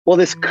well,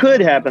 this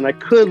could happen. I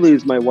could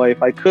lose my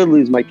wife. I could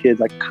lose my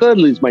kids. I could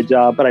lose my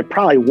job, but I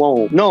probably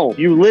won't. No,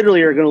 you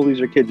literally are going to lose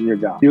your kids and your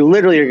job. You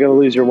literally are going to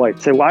lose your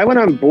wife. Say, why when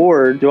I'm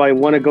bored do I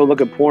want to go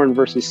look at porn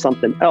versus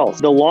something else?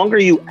 The longer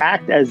you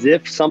act as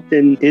if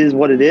something is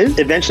what it is,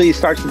 eventually it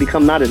starts to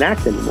become not an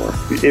act anymore.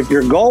 If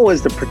your goal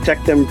is to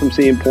protect them from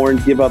seeing porn,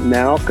 give up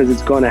now because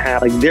it's going to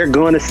happen. Like, they're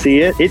going to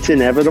see it. It's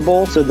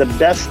inevitable. So the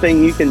best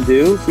thing you can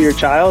do for your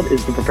child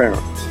is to prepare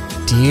them.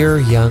 Dear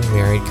young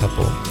married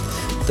couple,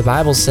 the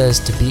Bible says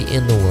to be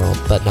in the world,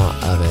 but not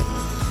of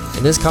it.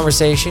 In this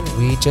conversation,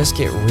 we just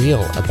get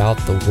real about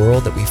the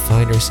world that we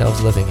find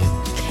ourselves living in.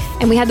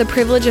 And we had the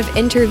privilege of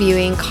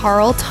interviewing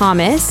Carl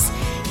Thomas.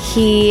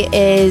 He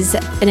is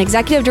an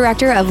executive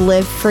director of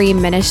Live Free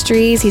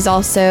Ministries. He's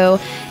also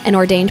an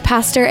ordained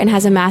pastor and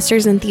has a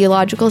master's in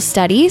theological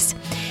studies.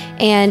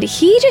 And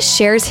he just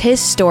shares his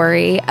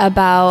story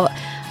about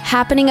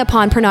happening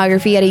upon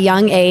pornography at a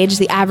young age,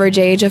 the average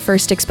age of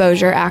first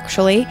exposure,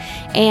 actually,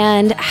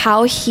 and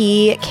how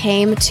he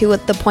came to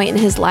the point in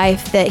his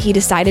life that he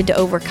decided to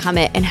overcome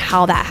it and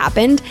how that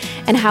happened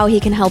and how he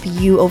can help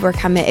you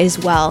overcome it as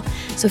well.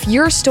 So if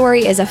your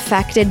story is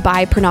affected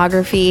by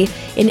pornography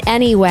in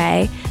any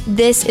way,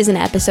 this is an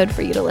episode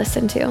for you to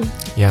listen to.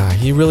 Yeah,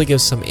 he really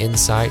gives some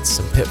insights,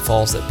 some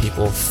pitfalls that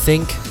people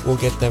think will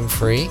get them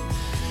free.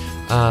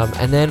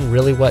 And then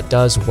really what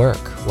does work,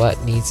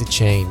 what needs to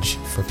change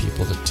for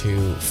people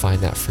to find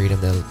that freedom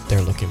that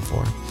they're looking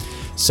for.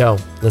 So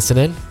listen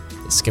in.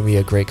 It's going to be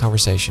a great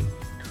conversation.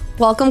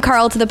 Welcome,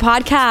 Carl, to the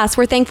podcast.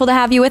 We're thankful to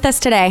have you with us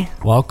today.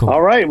 Welcome.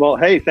 All right. Well,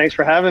 hey, thanks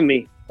for having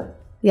me.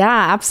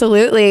 Yeah,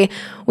 absolutely.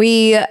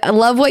 We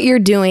love what you're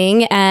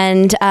doing.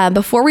 And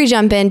before we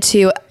jump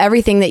into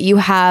everything that you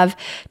have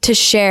to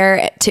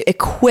share to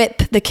equip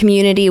the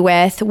community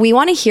with, we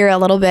want to hear a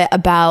little bit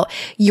about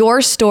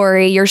your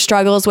story, your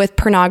struggles with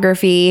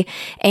pornography,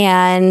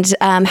 and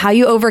how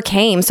you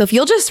overcame. So if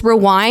you'll just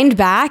rewind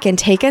back and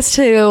take us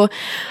to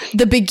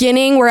the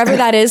beginning, wherever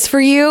that is for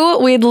you,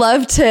 we'd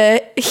love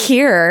to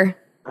hear.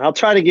 I'll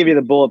try to give you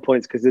the bullet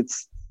points because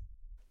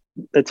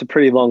it's a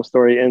pretty long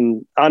story.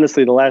 And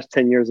honestly, the last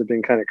 10 years have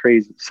been kind of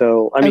crazy.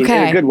 So, I mean, in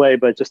a good way,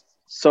 but just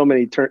so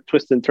many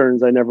twists and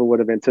turns. I never would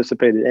have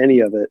anticipated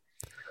any of it.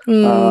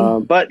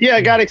 But yeah,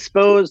 I got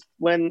exposed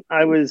when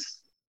I was,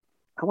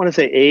 I want to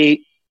say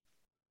 8,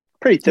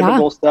 pretty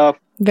typical stuff.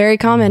 Very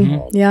common.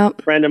 Mm-hmm. Yeah.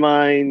 Friend of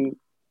mine,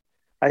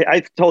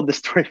 I've told this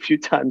story a few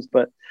times,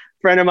 but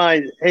friend of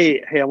mine,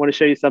 hey, I want to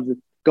show you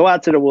something. Go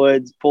out to the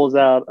woods, pulls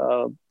out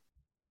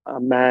a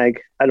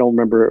mag. I don't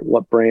remember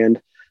what brand,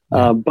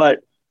 but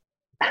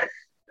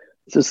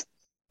just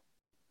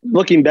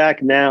looking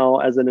back now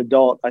as an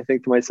adult, I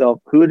think to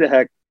myself, who the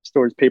heck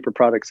stores paper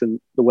products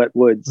in the wet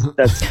woods?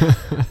 That's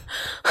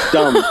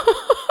dumb.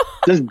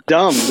 Just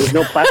dumb. There's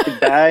no plastic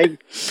bag.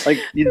 Like,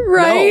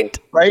 right?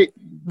 No, right?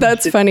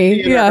 That's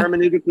funny. Yeah.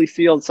 Hermeneutically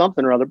sealed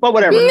something or other, but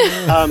whatever.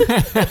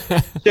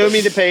 Showed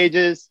me the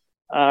pages.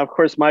 Of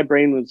course, my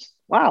brain was,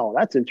 wow,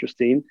 that's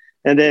interesting.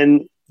 And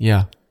then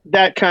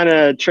that kind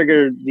of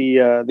triggered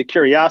the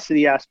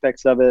curiosity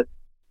aspects of it.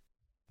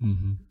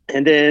 Mm-hmm.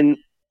 And then,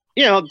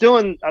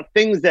 doing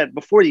things that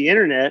before the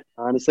internet,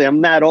 honestly,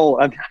 I'm that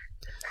old.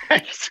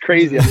 It's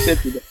crazy. I'm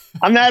 50.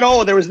 I'm that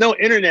old. There was no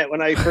internet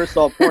when I first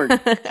saw porn.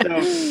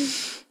 So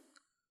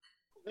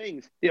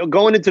things,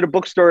 going into the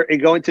bookstore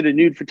and going to the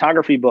nude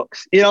photography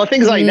books,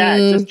 things like that.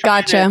 Just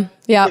gotcha.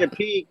 Yeah. Get a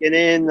peek. And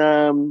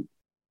then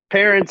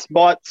parents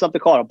bought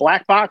something called a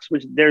black box,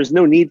 which there's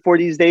no need for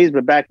these days,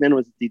 but back then it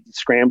was the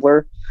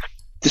scrambler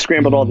to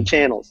scramble all the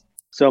channels.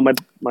 So my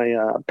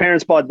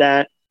parents bought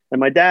that. And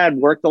my dad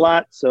worked a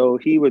lot, so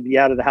he would be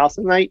out of the house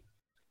at night,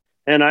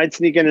 and I'd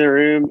sneak into the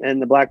room,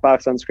 and the black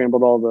box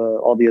unscrambled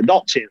all the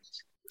adult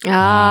channels.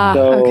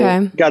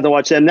 Okay. Got to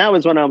watch them. That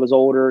was when I was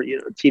older,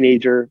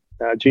 teenager,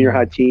 junior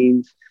high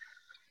teens,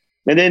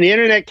 and then the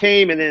internet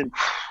came, and then,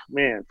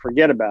 man,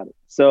 forget about it.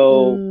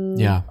 So,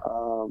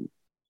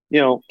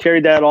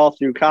 carried that all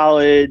through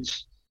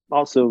college.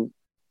 Also,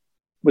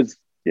 was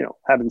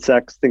having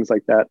sex, things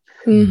like that.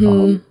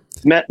 Mm-hmm.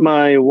 Met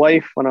my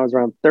wife when I was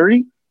around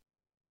 30.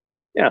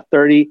 Yeah,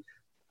 30.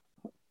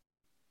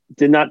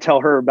 Did not tell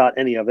her about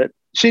any of it.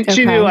 She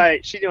knew I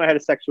had a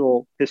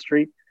sexual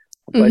history,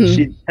 but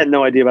she had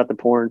no idea about the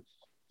porn.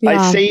 Yeah.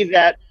 I saved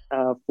that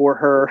for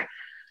her.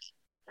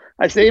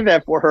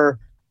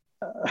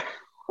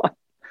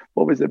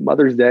 What was it?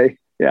 Mother's Day.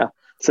 Yeah.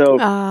 So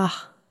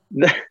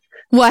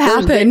what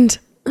happened?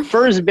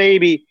 First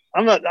baby.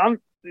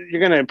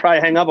 You're gonna probably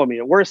hang up on me.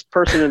 The worst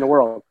person in the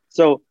world.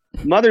 So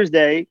Mother's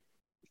Day,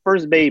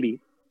 first baby.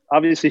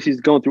 Obviously, she's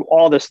going through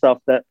all the stuff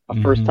that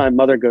a first-time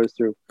mother goes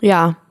through.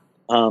 Yeah.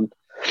 That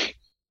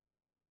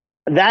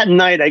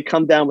night, I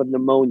come down with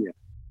pneumonia.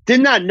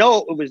 Did not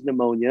know it was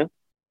pneumonia,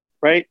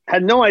 right?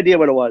 Had no idea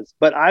what it was,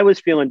 but I was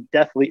feeling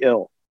deathly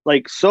ill,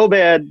 like so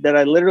bad that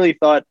I literally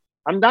thought,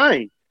 I'm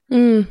dying.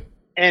 And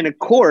of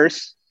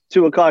course,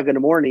 2:00 in the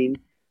morning,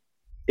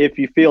 if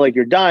you feel like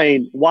you're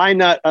dying, why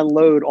not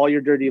unload all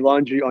your dirty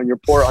laundry on your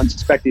poor,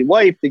 unsuspecting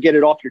wife to get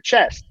it off your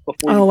chest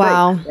before you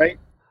break, right?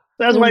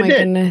 That's what I did.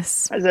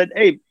 Goodness. I said,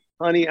 hey,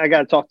 honey, I got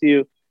to talk to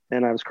you.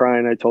 and I was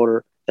crying. I told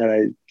her that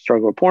I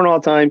struggle with porn all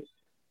the time.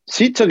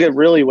 She took it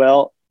really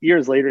well.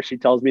 Years later, she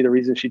tells me the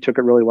reason she took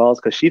it really well is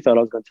because she thought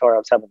I was going to tell her I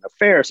was having an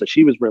affair. So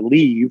she was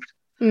relieved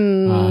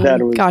that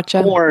it was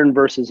porn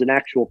versus an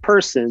actual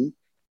person.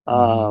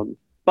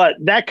 But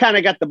that kind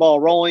of got the ball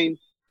rolling.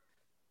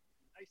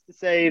 Nice to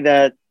say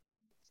that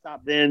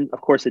stopped then.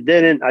 Of course, it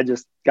didn't. I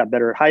just got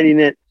better at hiding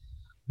it.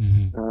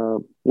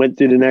 Went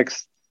through the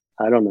next,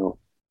 I don't know,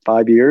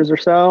 5 years or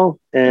so,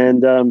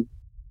 and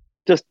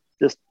just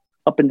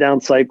up and down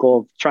cycle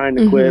of trying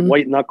to quit,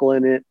 white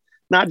knuckling it.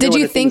 Not. Did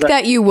you think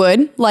that you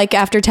would, like,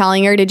 after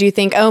telling her? Did you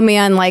think, oh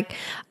man, like,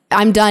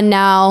 I'm done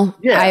now?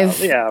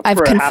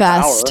 I've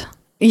confessed.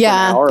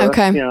 Yeah.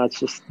 Okay. You know, it's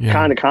just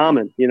kind of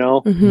common, you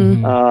know.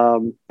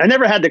 I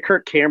never had the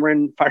Kirk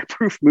Cameron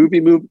fireproof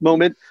movie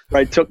moment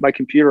where I took my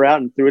computer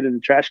out and threw it in the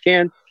trash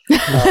can.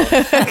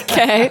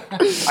 Okay.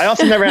 I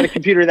also never had a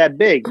computer that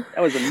big.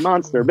 That was a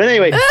monster. But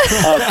anyway,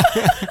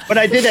 but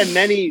I did have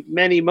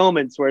many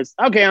moments where it's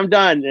okay, I'm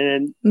done,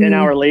 and an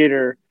hour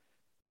later,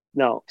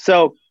 no.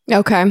 So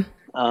okay.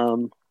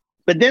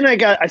 But then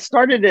I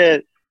started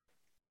to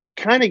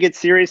kind of get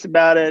serious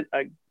about it.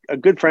 A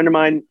good friend of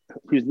mine,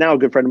 who's now a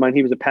good friend of mine,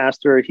 he was a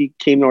pastor. He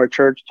came to our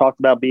church, talked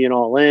about being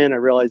all in. I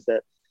realized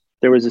that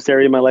there was this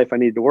area of my life I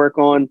needed to work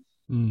on.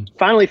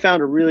 Finally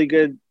found a really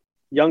good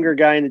younger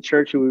guy in the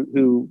church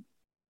who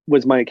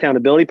was my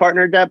accountability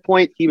partner at that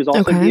point. He was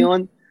also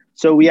dealing.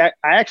 So I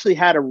actually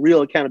had a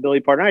real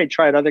accountability partner. I had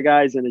tried other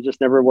guys and it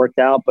just never worked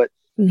out, but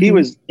he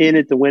was in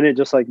it to win it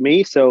just like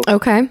me. So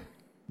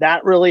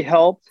that really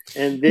helped.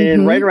 And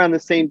then right around the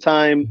same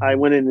time, I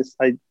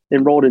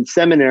enrolled in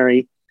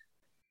seminary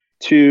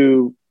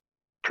to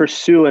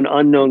pursue an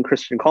unknown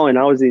Christian calling.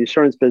 I was in the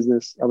insurance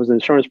business. I was an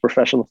insurance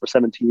professional for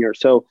 17 years.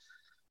 So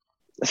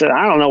I said,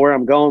 I don't know where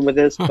I'm going with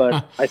this,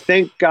 but I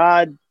think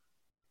God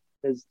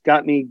has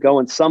got me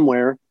going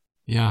somewhere.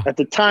 Yeah. At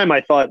the time,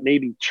 I thought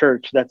maybe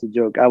church, that's a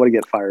joke. I would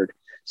get fired.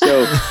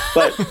 So,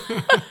 but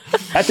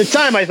at the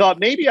time, I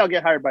thought maybe I'll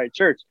get hired by a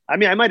church. I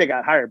mean, I might have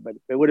got hired, but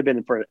it would have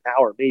been for an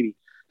hour, maybe.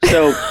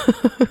 So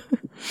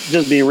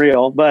just being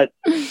real. But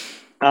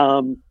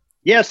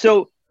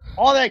so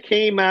all that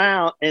came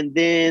out, and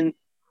then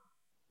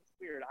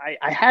weird.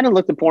 I hadn't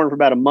looked at porn for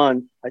about a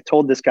month. I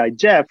told this guy,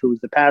 Jeff, who was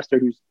the pastor,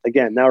 who's,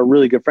 again, now a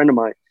really good friend of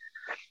mine,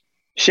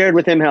 shared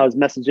with him how his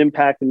message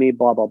impacted me,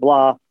 blah, blah,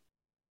 blah.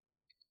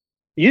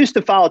 Used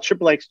to follow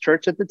Triple X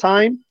Church at the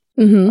time,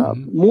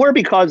 more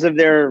because of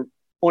their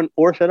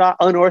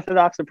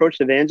unorthodox approach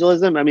to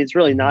evangelism. I mean, it's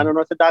really not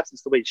unorthodox.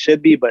 It's the way it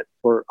should be, but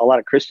for a lot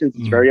of Christians,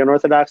 it's very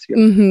unorthodox.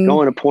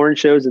 Going to porn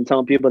shows and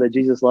telling people that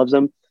Jesus loves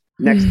them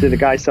next to the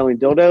guy selling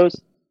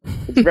dildos.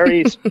 It's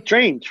very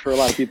strange for a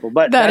lot of people,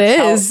 but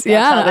that's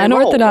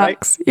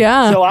unorthodox. Roll, right?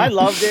 Yeah. So I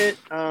loved it.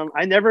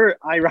 I never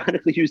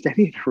ironically used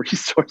any of the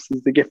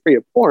resources to get free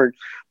of porn,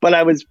 but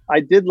I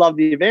did love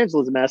the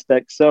evangelism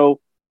aspect. So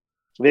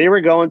they were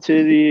going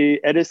to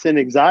the Edison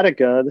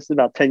Exotica. This is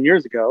about 10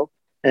 years ago.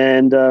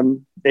 And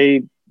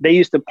they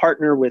used to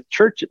partner with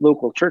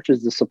local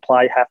churches to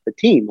supply half the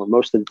team or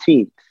most of the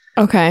team.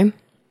 Okay.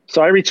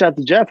 So I reached out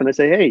to Jeff and I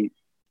say, hey,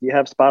 you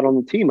have a spot on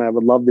the team. I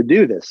would love to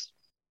do this.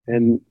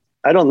 And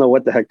I don't know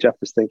what the heck Jeff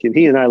was thinking.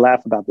 He and I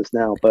laugh about this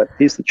now, but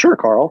he said, sure,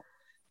 Carl.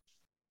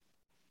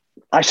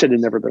 I should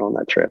have never been on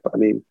that trip. I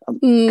mean, I'm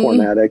a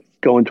porn addict,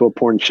 going to a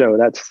porn show.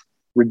 That's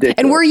ridiculous.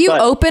 And were you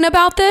open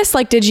about this?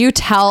 Like, did you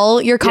tell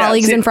your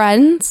colleagues and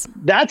friends?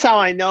 That's how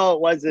I know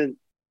it wasn't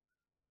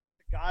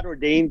a God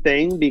ordained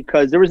thing,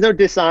 because there was no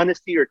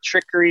dishonesty or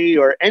trickery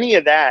or any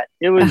of that.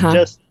 It was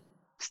just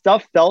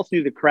stuff fell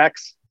through the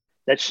cracks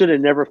that should have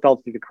never fell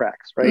through the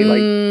cracks, right?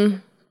 Like,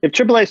 if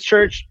Triple X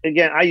Church,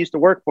 again, I used to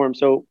work for them.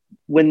 So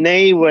when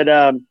they would,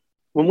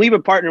 when we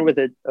would partner with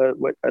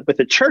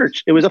a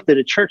church, it was up to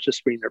the church to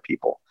screen their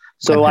people.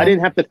 So I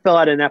didn't have to fill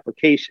out an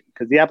application,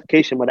 because the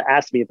application would have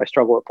asked me if I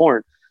struggle with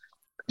porn.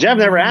 Jeff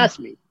never asked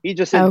me. He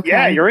just said,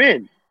 yeah, you're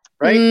in.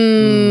 Right.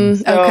 Go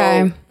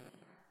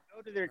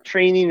to their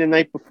training the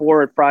night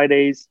before at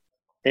Fridays,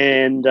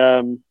 and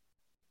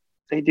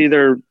they do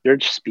their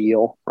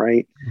spiel.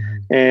 Right.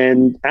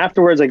 And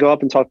afterwards I go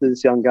up and talk to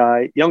this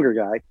younger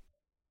guy.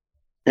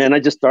 And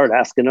I just started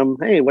asking him,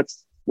 hey, what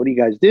do you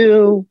guys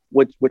do?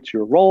 What's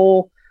your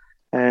role?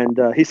 And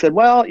he said,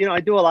 well,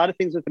 I do a lot of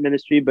things with the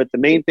ministry, but the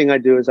main thing I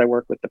do is I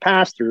work with the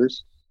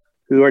pastors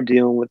who are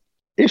dealing with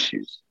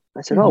issues.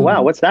 I said, oh,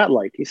 wow, what's that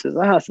like? He says,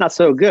 it's not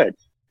so good.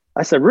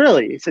 I said,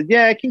 really? He said,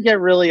 yeah, it can get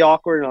really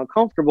awkward and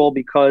uncomfortable,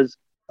 because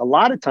a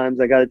lot of times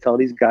I got to tell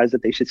these guys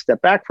that they should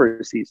step back for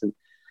a season.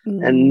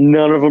 And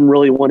none of them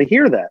really want to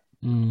hear that.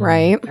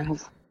 Right.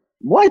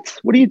 What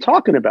are you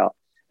talking about?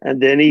 And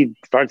then he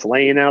starts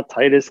laying out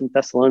Titus and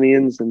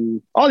Thessalonians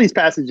and all these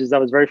passages I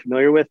was very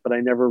familiar with, but I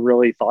never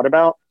really thought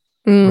about.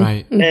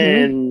 Right.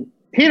 And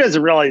he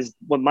doesn't realize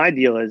what my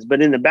deal is.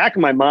 But in the back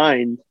of my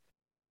mind,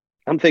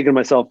 I'm thinking to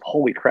myself,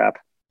 holy crap.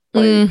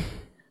 Like,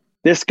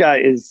 this guy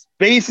is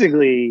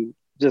basically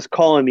just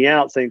calling me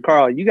out saying,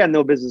 Carl, you got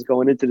no business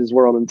going into this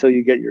world until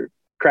you get your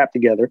crap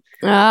together.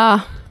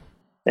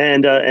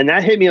 And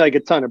that hit me like a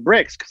ton of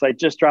bricks because I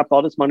just dropped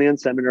all this money on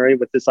seminary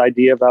with this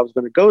idea of I was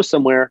going to go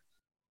somewhere.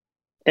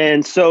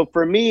 And so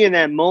for me in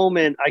that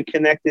moment, I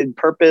connected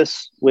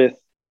purpose with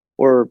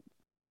my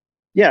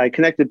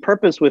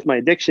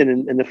addiction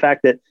and the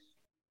fact that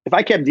if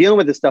I kept dealing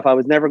with this stuff, I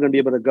was never going to be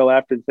able to go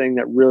after the thing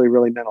that really,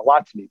 really meant a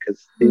lot to me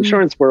because the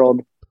insurance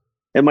world,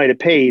 it might have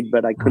paid,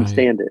 but I couldn't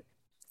stand it.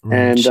 Right.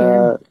 And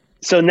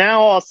so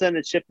now all of a sudden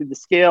it shifted the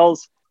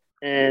scales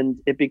and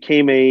it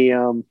became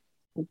a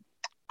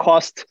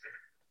cost.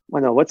 I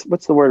don't know,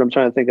 what's the word I'm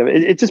trying to think of?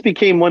 It just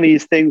became one of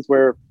these things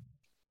where,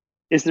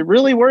 is it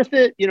really worth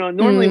it? You know,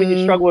 normally when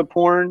you struggle with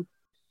porn,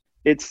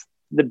 it's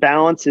the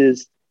balance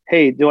is,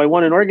 hey, do I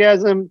want an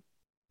orgasm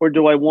or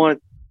do I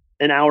want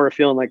an hour of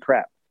feeling like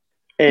crap?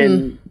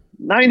 And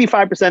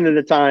 95% of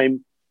the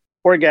time,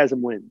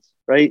 orgasm wins,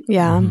 right?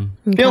 Yeah.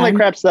 Okay. Feeling like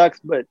crap sucks,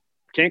 but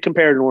can't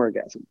compare to an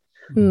orgasm.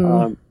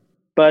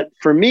 But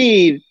for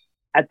me,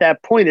 at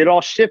that point, it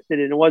all shifted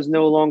and it was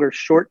no longer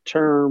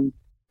short-term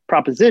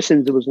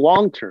propositions. It was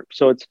long-term.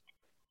 So it's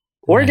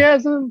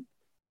orgasm,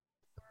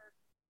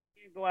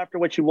 you go after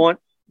what you want,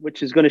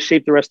 which is going to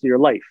shape the rest of your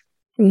life.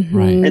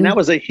 Right. And that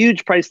was a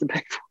huge price to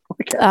pay for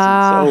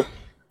orgasm.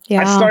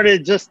 I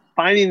started just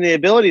finding the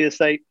ability to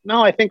say,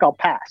 no, I think I'll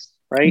pass.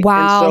 Right.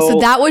 Wow. So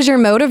that was your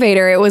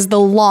motivator. It was the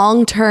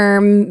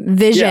long-term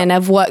vision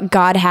of what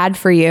God had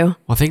for you. Well,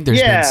 I think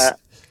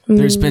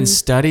there's been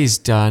studies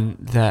done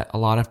that a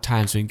lot of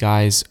times when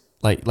guys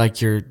like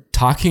you're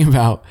talking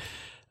about,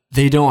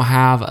 they don't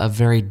have a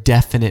very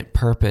definite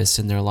purpose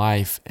in their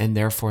life, and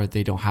therefore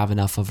they don't have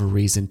enough of a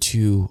reason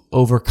to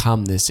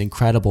overcome this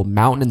incredible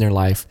mountain in their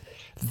life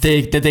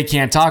that they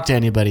can't talk to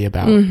anybody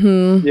about.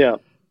 Yeah.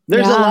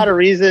 There's a lot of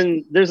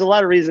reasons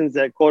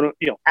that quote,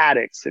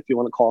 addicts, if you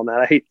want to call them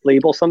that. I hate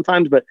labels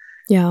sometimes, but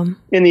in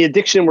the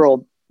addiction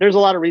world, there's a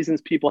lot of reasons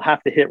people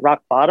have to hit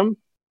rock bottom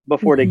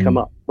before they come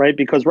up, right?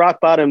 Because rock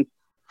bottom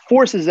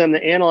forces them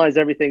to analyze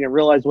everything and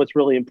realize what's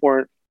really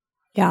important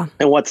and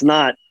what's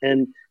not.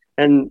 And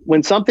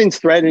when something's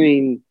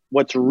threatening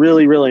what's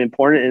really, really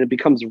important and it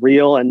becomes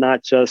real and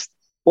not just,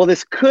 well,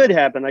 this could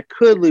happen. I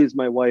could lose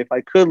my wife.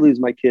 I could lose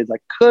my kids. I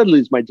could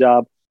lose my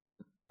job,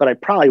 but I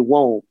probably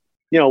won't.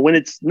 When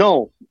it's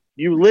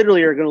you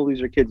literally are going to lose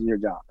your kids and your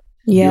job.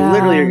 Yeah. You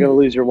literally are going to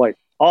lose your wife.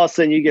 All of a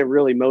sudden you get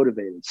really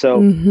motivated. So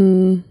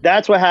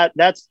that's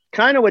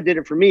kind of what did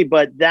it for me.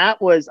 But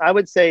that was, I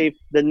would say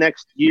the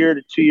next year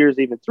to 2 years,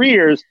 even 3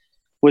 years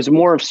was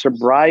more of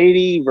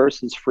sobriety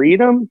versus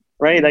freedom,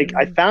 right? Like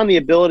I found the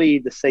ability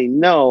to say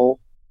no,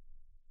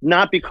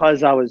 not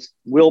because I was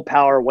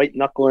willpower, white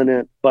knuckling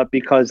it, but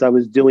because I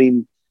was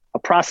doing a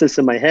process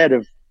in my head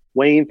of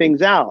weighing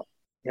things out.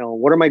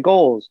 What are my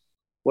goals?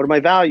 What are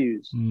my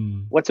values?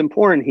 What's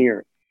important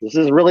here? Does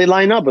this really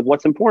line up with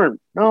what's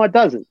important? No, it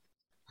doesn't.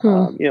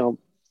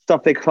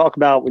 Stuff they talk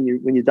about when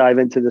you dive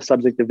into the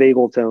subject of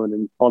vagal tone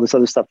and all this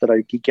other stuff that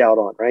I geek out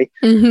on, right?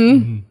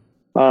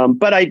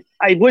 But I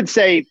would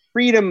say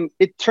freedom,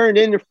 it turned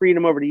into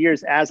freedom over the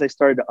years as I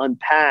started to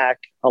unpack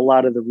a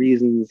lot of the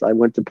reasons I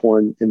went to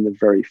porn in the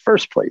very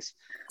first place.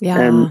 Yeah.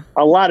 And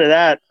a lot of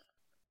that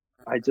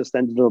I just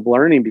ended up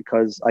learning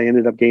because I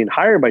ended up getting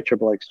hired by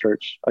Triple X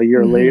Church a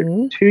year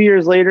later, 2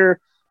 years later,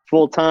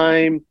 full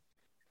time.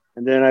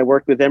 And then I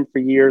worked with them for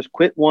years,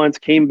 quit once,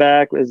 came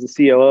back as the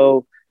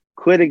COO,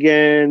 quit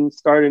again,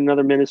 started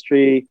another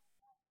ministry.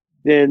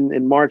 Then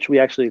in March, we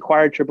actually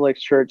acquired Triple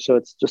X Church. So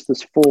it's just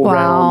this full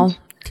round.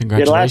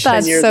 Congratulations. The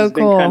last 10 years has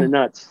been kind of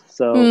nuts.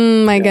 So,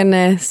 my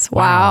goodness.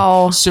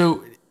 Wow.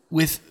 So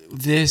with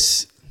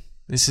this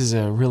is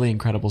a really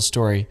incredible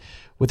story.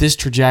 With this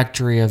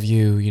trajectory of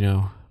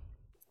you,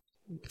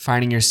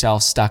 finding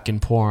yourself stuck in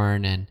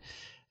porn and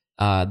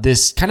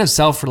this kind of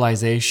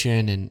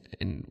self-realization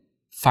and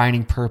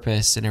finding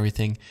purpose and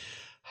everything,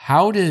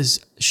 how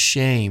does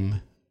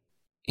shame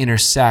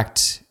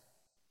intersect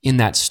in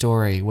that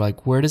story?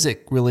 Like, where does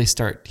it really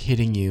start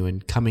hitting you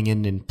and coming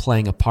in and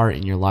playing a part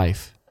in your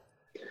life?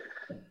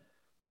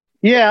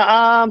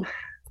 Yeah.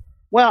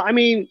 Well, I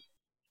mean,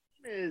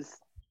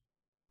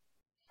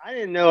 I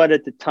didn't know it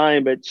at the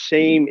time, but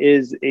shame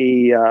is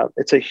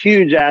it's a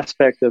huge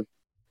aspect of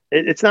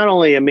it. It's not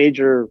only a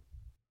major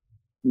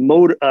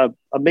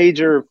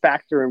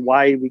factor in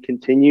why we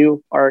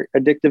continue our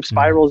addictive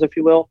spirals, if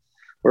you will,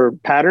 or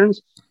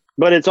patterns,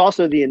 but it's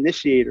also the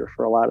initiator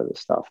for a lot of this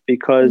stuff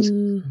because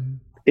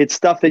it's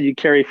stuff that you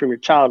carry from your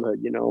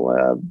childhood,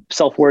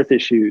 self-worth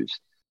issues,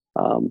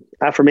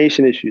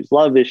 affirmation issues,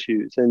 love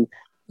issues. And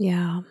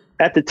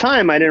at the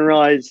time I didn't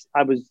realize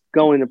I was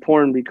going to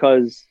porn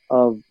because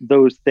of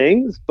those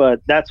things, but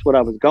that's what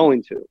I was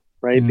going to,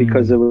 right?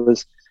 Because it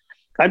was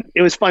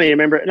funny. I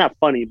remember, not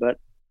funny, but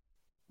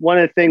one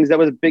of the things that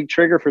was a big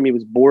trigger for me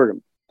was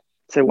boredom.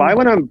 So why,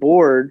 when I'm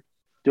bored,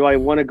 do I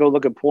want to go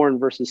look at porn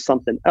versus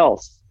something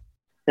else?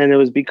 And it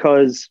was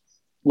because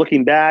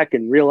looking back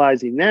and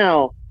realizing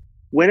now,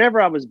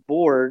 whenever I was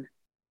bored,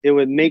 it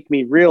would make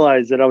me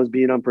realize that I was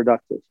being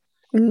unproductive.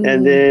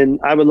 And then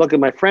I would look at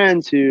my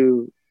friends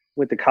who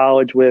went to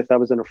college with, I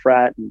was in a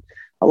frat, and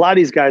a lot of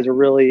these guys are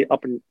really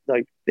up and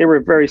they were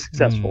very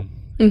successful.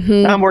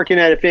 Mm-hmm. I'm working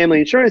at a family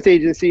insurance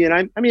agency, and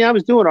I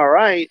was doing all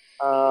right,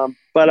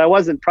 but I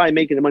wasn't probably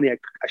making the money I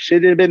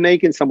should have been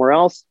making somewhere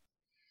else.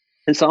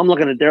 And so I'm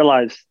looking at their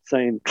lives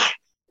saying,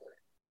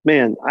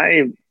 man,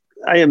 I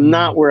am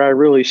not where I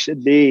really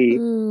should be.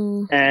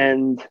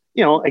 And,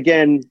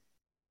 again,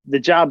 the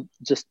job,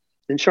 just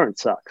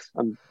insurance sucks.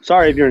 I'm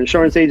sorry if you're an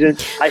insurance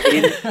agent. I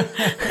hate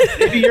it.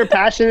 Maybe you're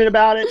passionate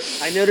about it.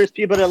 I know there's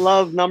people that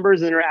love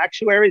numbers and are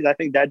actuaries. I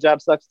think that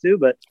job sucks too,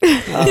 but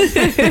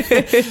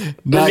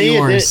not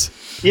yours.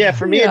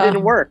 For me, it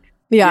didn't work.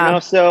 Yeah.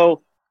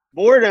 So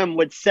boredom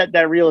would set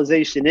that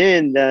realization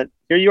in that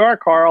here you are,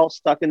 Carl,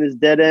 stuck in this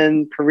dead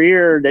end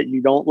career that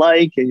you don't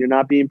like and you're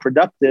not being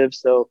productive.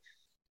 So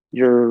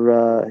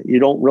you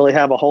don't really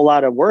have a whole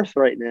lot of worth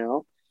right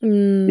now.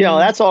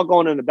 That's all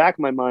going in the back of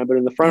my mind, but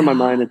in the front of my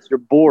mind, it's you're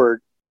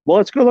bored. Well,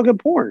 let's go look at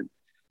porn.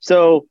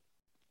 So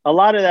a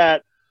lot of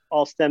that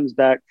all stems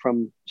back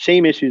from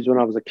shame issues when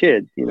I was a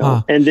kid,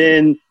 and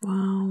then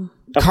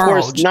of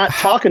course, not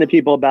talking to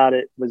people about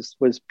it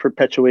was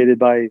perpetuated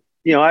by,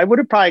 I would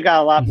have probably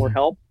got a lot more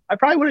help. I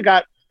probably would have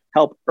got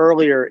help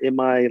earlier in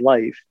my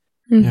life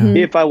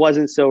if I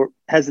wasn't so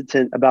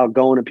hesitant about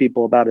going to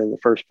people about it in the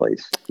first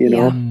place,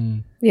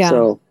 Yeah.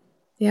 So,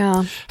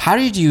 how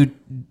did you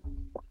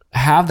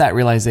have that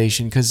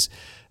realization? Because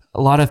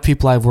a lot of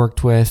people I've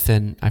worked with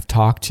and I've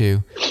talked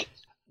to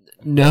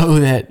know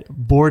that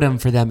boredom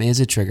for them is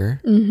a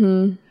trigger,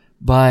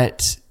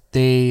 but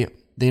they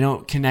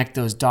don't connect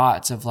those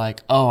dots of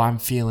like, oh, I'm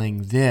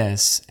feeling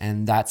this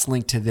and that's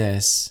linked to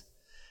this.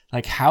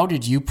 Like, how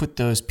did you put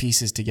those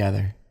pieces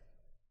together?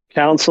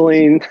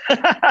 Counseling,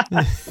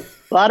 a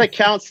lot of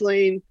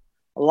counseling,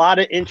 a lot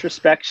of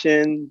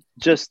introspection,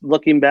 just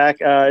looking back.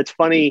 It's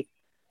funny.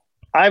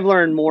 I've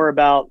learned more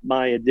about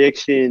my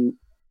addiction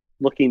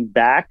looking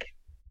back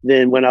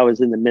than when I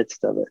was in the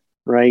midst of it.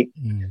 Right.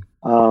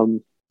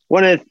 One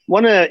of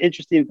the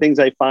interesting things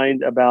I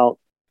find about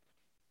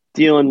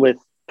dealing with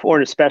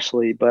porn,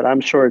 especially, but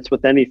I'm sure it's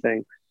with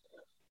anything.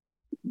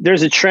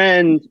 There's a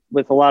trend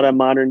with a lot of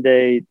modern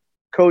day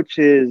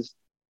coaches,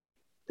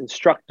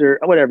 instructor,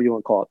 whatever you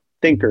want to call it,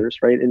 thinkers,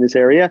 right, in this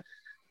area,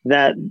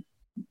 that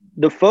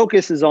the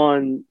focus is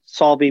on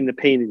solving the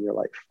pain in your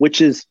life,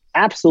 which is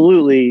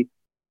absolutely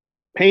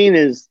pain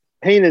is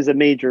a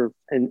major,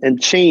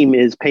 and shame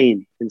is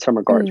pain in some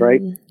regards,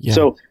 right? Yeah.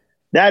 So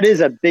that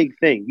is a big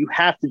thing. You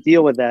have to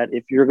deal with that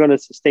if you're going to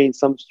sustain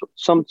some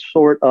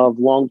sort of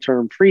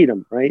long-term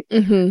freedom, right?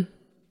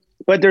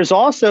 But there's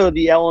also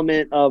the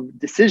element of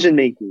decision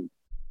making,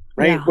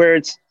 right? Yeah. Where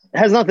it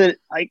has nothing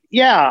like,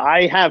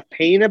 I have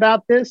pain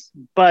about this,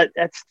 but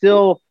I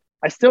still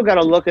got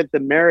to look at the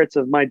merits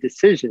of my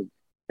decision.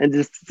 And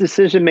does this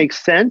decision make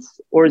sense,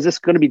 or is this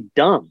going to be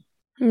dumb?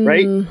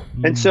 Right.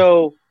 And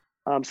so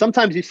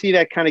sometimes you see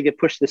that kind of get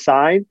pushed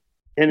aside,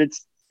 and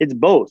it's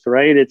both,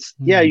 right? It's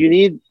you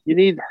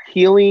need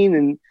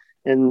healing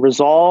and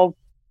resolve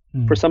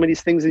for some of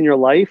these things in your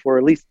life, or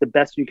at least the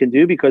best you can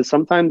do, because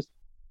sometimes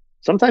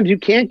you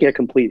can't get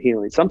complete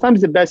healing.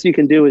 Sometimes the best you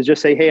can do is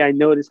just say, hey, I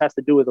know this has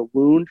to do with a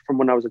wound from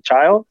when I was a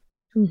child.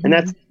 And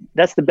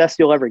that's the best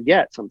you'll ever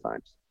get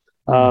sometimes.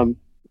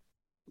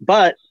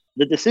 But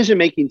the decision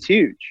making is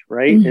huge,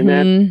 right? And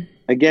then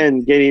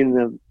again,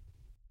 getting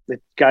the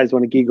guys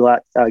want to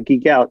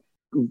geek out,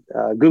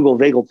 Google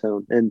vagal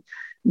tone, and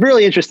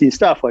really interesting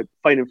stuff like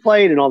fight and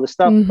flight and all this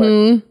stuff.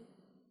 But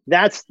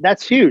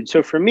that's huge.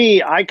 So for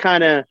me, I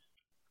kind of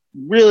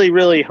really,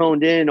 really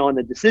honed in on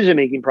the decision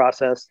making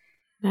process.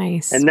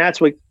 Nice. And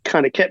that's what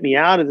kind of kept me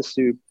out of the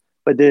soup.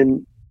 But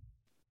then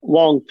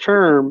long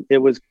term,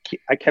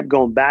 I kept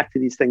going back to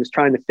these things,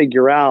 trying to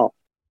figure out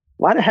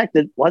why the heck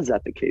was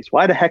that the case?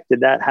 Why the heck did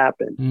that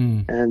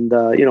happen? And,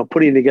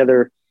 putting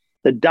together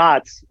the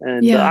dots.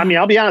 And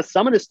I'll be honest,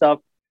 some of the stuff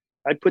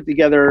I put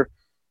together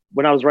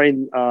when I was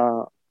writing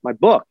my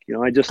book.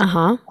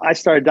 I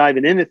started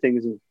diving into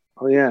things and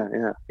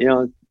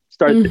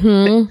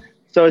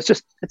so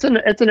it's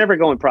an ever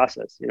going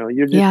process.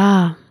 You're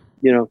just,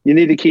 you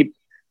need to keep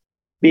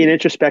being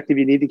introspective.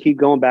 You need to keep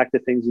going back to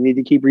things. You need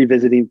to keep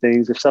revisiting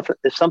things. If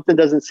something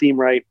doesn't seem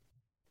right,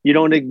 you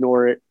don't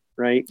ignore it.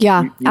 Right.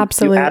 Yeah,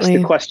 absolutely. You ask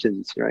the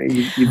questions, right?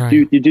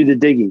 You do the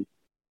digging.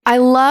 I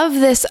love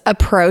this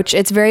approach.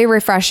 It's very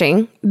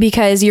refreshing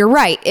because you're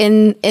right.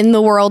 In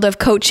the world of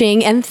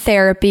coaching and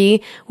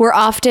therapy, we're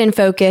often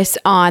focused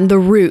on the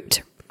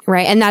root,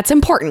 right? And that's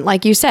important.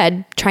 Like you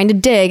said, trying to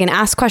dig and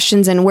ask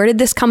questions and where did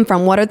this come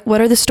from? What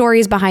are the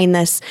stories behind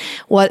this?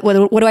 What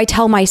do I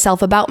tell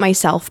myself about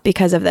myself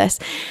because of this?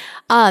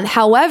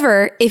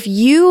 However, if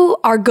you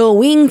are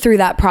going through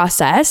that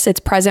process,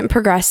 it's present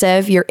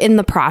progressive, you're in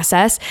the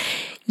process,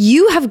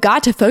 you have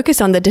got to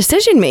focus on the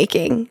decision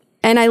making.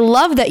 And I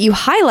love that you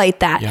highlight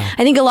that. Yeah.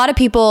 I think a lot of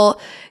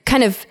people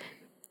kind of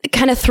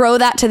throw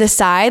that to the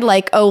side,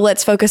 like, oh,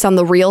 let's focus on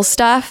the real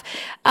stuff.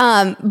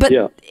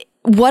 But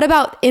what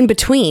about in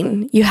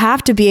between? You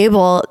have to be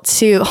able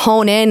to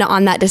hone in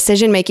on that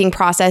decision-making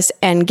process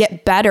and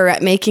get better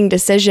at making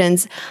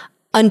decisions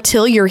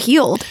until you're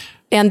healed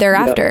and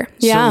thereafter.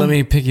 So let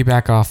me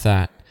piggyback off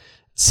that.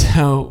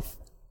 So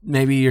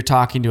maybe you're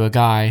talking to a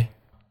guy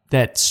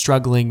that's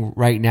struggling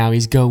right now.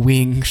 He's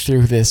going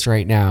through this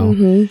right now.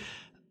 Mm-hmm.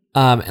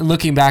 And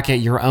looking back at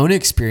your own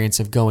experience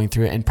of going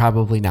through it and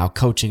probably now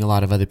coaching a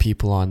lot of other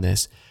people on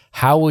this,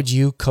 how would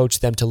you coach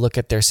them to look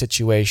at their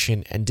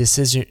situation and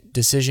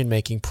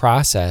decision-making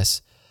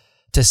process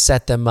to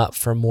set them up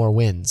for more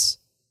wins?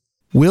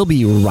 We'll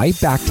be right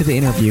back to the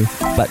interview,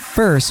 but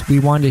first we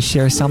wanted to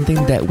share something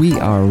that we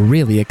are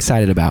really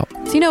excited about.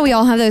 So, we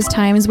all have those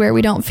times where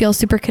we don't feel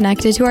super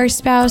connected to our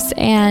spouse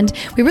and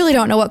we really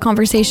don't know what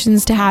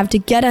conversations to have to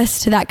get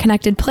us to that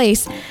connected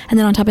place. And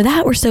then on top of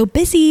that, we're so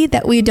busy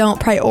that we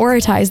don't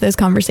prioritize those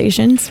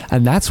conversations.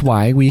 And that's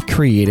why we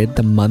created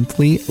the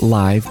monthly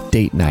live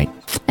date night.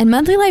 And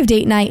monthly live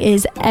date night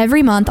is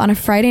every month on a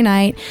Friday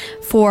night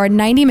for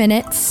 90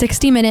 minutes,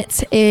 60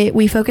 minutes.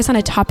 We focus on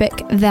a topic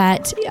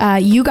that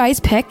you guys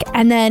pick.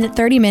 And then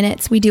 30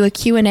 minutes, we do a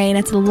Q&A, and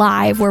it's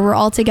live where we're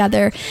all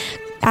together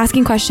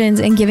asking questions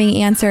and giving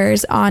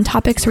answers on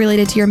topics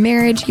related to your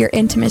marriage, your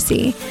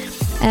intimacy.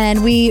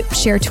 And we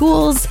share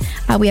tools.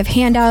 We have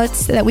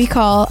handouts that we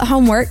call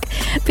homework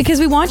because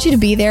we want you to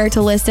be there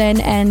to listen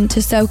and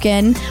to soak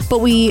in,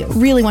 but we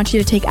really want you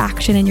to take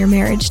action in your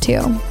marriage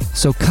too.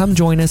 So come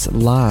join us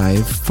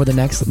live for the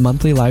next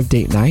monthly live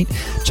date night.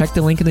 Check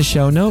the link in the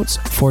show notes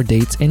for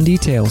dates and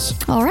details.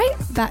 All right,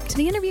 back to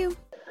the interview.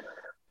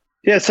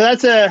 Yeah, so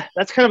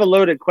that's kind of a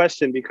loaded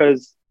question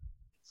because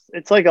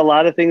it's like a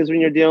lot of things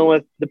when you're dealing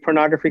with the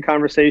pornography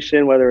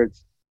conversation, whether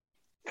it's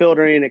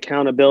filtering,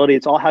 accountability,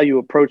 it's all how you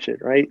approach it,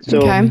 right?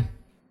 So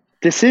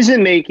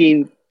decision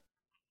making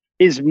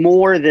is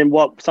more than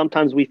what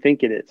sometimes we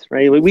think it is,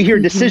 right? When we hear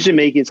decision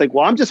making, it's like,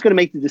 well, I'm just going to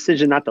make the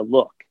decision not to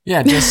look.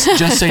 Yeah,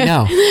 just say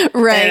no.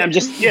 Right. And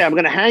I'm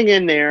going to hang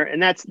in there.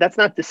 And that's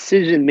not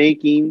decision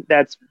making.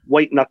 That's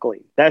white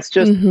knuckling. That's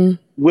just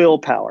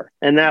willpower.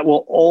 And that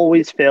will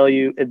always fail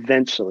you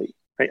eventually.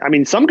 Right? I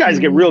mean, some guys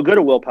get real good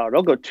at willpower.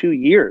 They'll go 2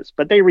 years,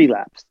 but they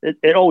relapse.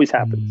 It always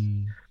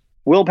happens.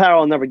 Willpower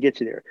will never get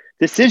you there.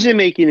 Decision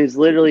making is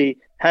literally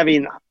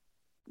having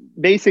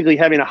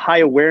a high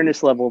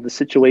awareness level of the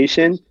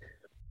situation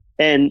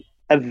and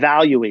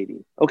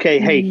evaluating. Okay,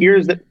 hey,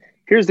 here's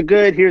the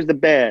good, here's the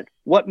bad.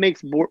 What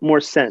makes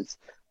more sense?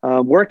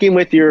 Working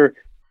with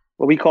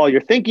what we call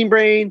your thinking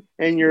brain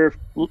and your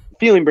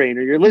feeling brain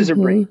or your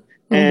lizard brain,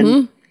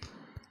 and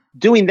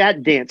doing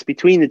that dance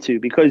between the two,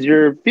 because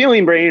your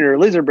feeling brain or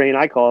lizard brain,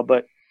 I call it,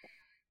 but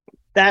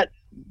that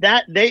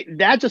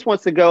just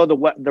wants to go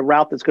the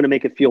route that's going to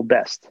make it feel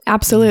best.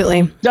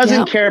 Absolutely.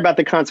 Doesn't care about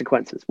the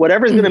consequences.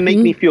 Whatever's going to make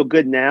me feel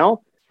good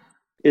now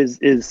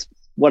is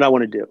what I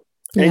want to do.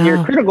 And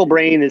your critical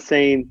brain is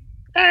saying,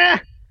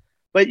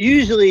 but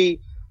usually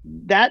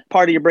that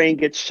part of your brain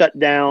gets shut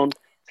down,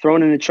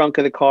 thrown in the trunk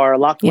of the car,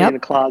 locked away in the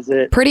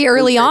closet. Pretty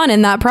early on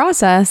in that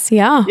process.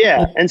 Yeah.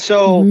 Yeah. And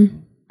so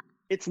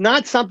it's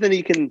not something that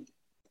you can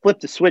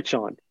flip the switch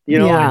on.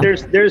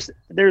 There's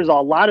a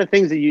lot of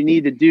things that you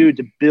need to do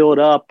to build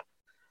up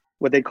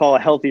what they call a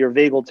healthier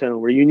vagal tone,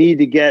 where you need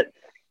to get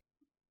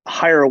a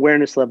higher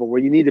awareness level,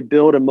 where you need to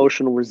build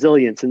emotional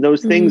resilience. And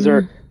those things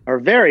are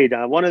varied.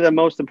 One of the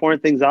most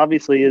important things,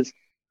 obviously, is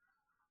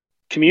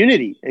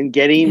community and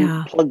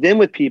getting plugged in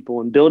with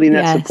people and building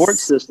that support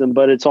system.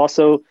 But it's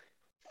also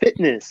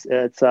fitness.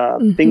 It's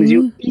things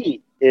you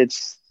eat.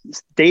 It's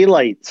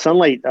daylight,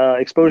 sunlight,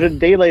 exposure to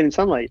daylight and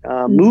sunlight,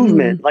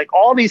 movement. Like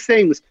all these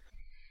things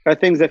are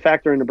things that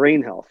factor into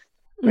brain health,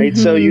 right?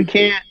 So you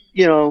can't,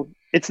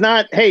 it's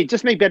not, hey,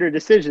 just make better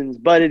decisions,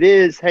 but it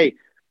is, hey,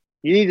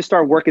 you need to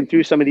start working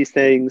through some of these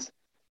things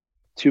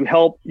to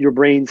help your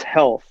brain's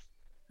health.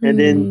 And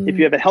then if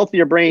you have a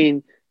healthier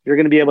brain, you're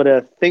going to be able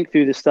to think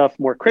through this stuff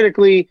more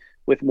critically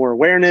with more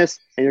awareness,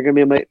 and you're going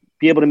to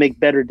be able to make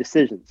better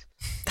decisions.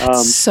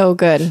 So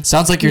good.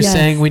 Counsellor like you're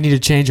saying we need to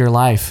change your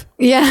life.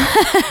 Yeah.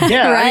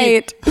 Yeah.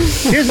 Right. I mean,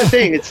 here's the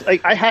thing. It's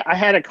like I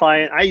had a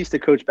client. I used to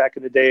coach back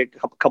in the day a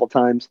couple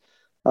times.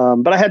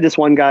 But I had this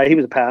one guy. He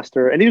was a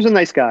pastor, and he was a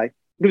nice guy.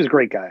 He was a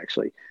great guy,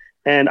 actually.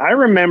 And I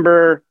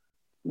remember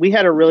we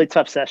had a really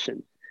tough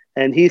session.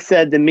 And he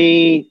said to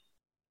me,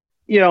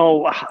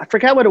 I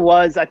forgot what it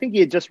was. I think he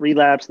had just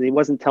relapsed and he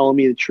wasn't telling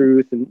me the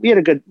truth. And we had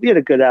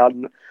a good out.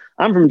 And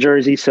I'm from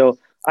Jersey, so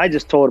I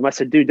just told him, I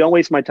said, dude, don't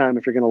waste my time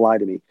if you're going to lie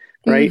to me.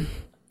 Right.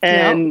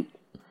 And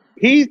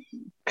he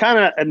kind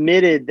of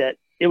admitted that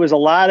it was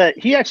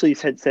he actually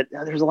said,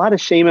 there's a lot of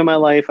shame in my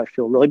life. I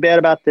feel really bad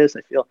about this.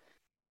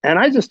 And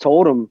I just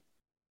told him,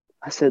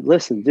 I said,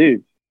 listen,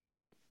 dude,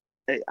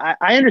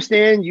 I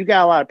understand you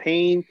got a lot of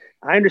pain.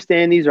 I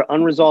understand these are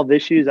unresolved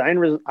issues. I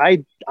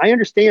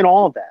understand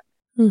all of that.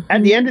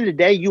 At the end of the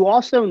day, you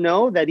also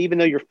know that even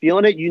though you're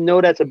feeling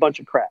it, that's a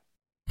bunch of crap.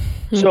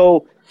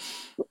 So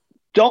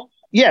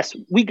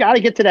we got to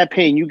get to that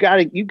pain. You got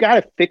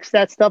to fix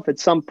that stuff at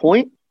some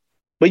point,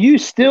 but you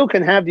still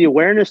can have the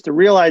awareness to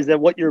realize that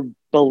what you're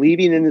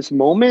believing in this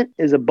moment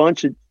is a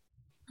bunch of,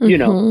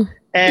 and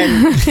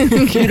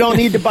you don't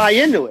need to buy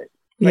into it.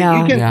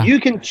 Like you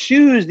can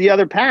choose the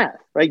other path,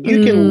 right?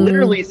 You can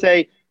literally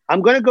say,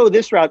 I'm going to go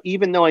this route,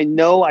 even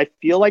though I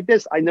feel like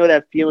this. I know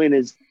that feeling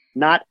is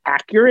not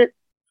accurate,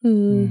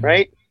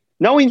 right?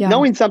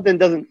 Knowing something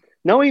doesn't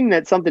knowing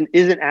that something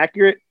isn't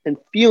accurate and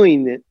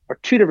feeling it are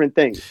two different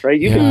things, right?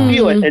 You can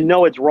feel it and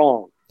know it's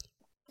wrong.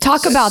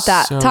 Talk about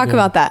that. Talk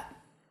about that.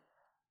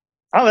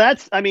 Oh,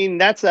 that's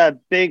a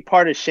big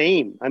part of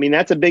shame. I mean,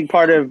 that's a big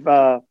part of,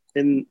 I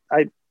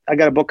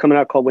got a book coming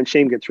out called When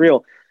Shame Gets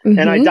Real. Mm-hmm.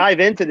 And I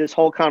dive into this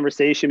whole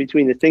conversation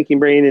between the thinking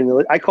brain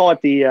and I call it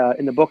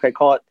in the book,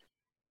 I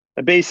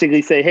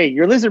basically say, hey,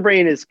 your lizard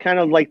brain is kind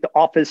of like the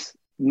office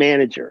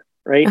manager,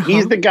 right?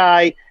 He's the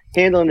guy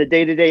handling the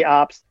day-to-day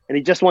ops and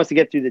he just wants to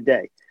get through the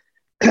day.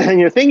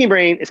 And your thinking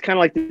brain is kind of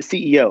like the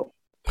CEO.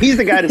 He's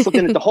the guy that's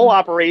looking at the whole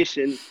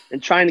operation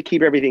and trying to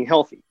keep everything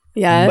healthy.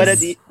 Yes. But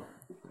the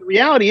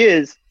reality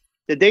is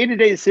the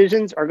day-to-day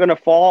decisions are going to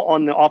fall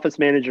on the office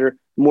manager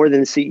more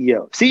than the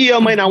CEO.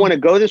 CEO might not want to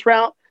go this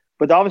route,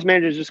 but the office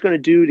manager is just going to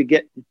do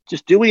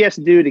what he has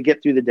to do to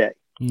get through the day.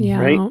 Yeah.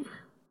 Right.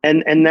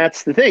 And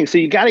that's the thing. So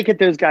you got to get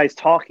those guys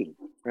talking.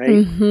 Right.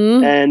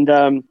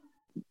 Mm-hmm.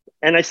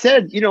 And I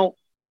said,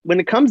 when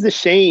it comes to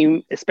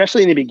shame,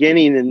 especially in the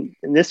beginning,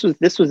 and this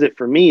was it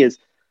for me, is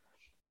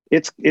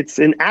it's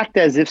an act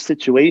as if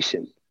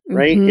situation,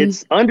 right? Mm-hmm.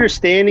 It's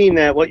understanding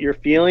that what you're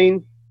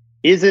feeling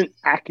isn't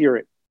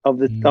accurate of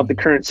the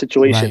current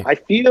situation. Right.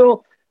 I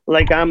feel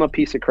like I'm a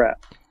piece of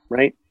crap,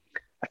 right?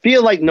 I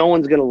feel like no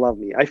one's going to love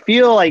me. I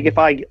feel like if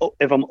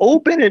I'm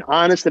open and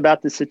honest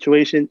about the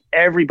situation,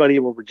 everybody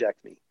will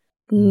reject me.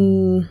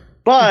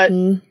 But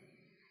you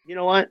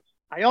know what?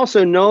 I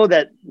also know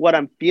that what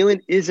I'm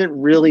feeling isn't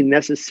really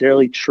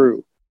necessarily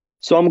true.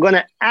 So I'm going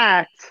to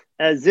act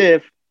as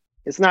if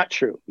it's not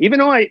true. Even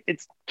though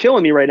it's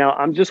killing me right now,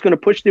 I'm just going to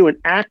push through and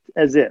act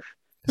as if.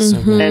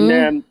 And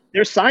then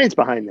there's science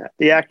behind that.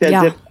 The act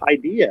as if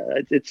idea.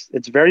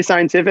 It's very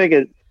scientific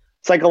and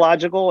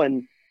psychological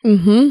and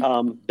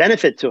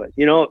benefit to it,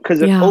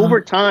 because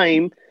over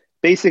time,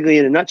 basically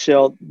in a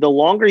nutshell, the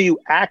longer you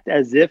act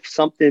as if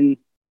something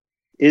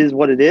is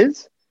what it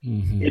is,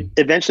 it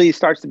eventually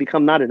starts to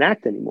become not an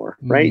act anymore,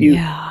 right?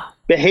 You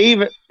behave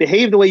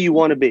the way you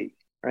want to be,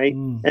 right?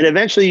 And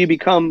eventually you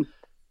become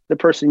the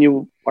person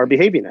you are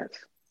behaving as,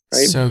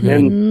 right? So good.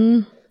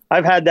 And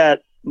I've had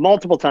that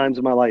multiple times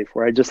in my life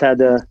where I just had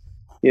to,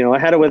 I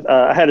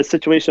had a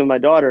situation with my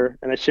daughter,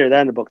 and I share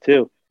that in the book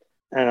too.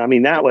 And I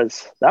mean, that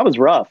was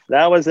rough.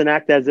 That was an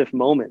act as if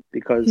moment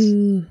because,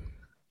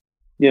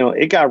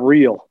 it got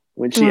real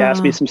when she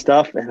asked me some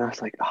stuff, and I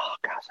was like, oh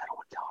gosh, I don't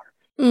want to tell her.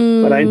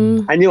 But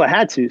I knew I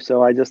had to,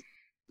 so I just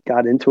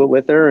got into it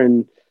with her,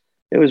 and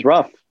it was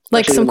rough.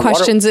 Like some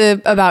questions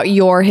about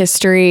your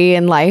history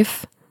and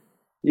life.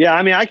 Yeah,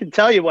 I mean, I can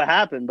tell you what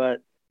happened,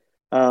 but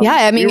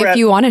if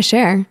you want to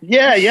share.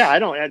 Yeah,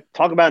 I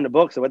talk about it in the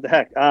book. So what the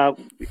heck?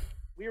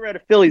 We were at a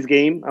Phillies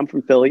game. I'm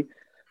from Philly,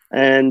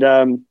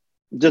 and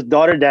just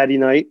daughter daddy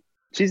night.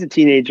 She's a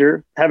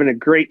teenager, having a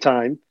great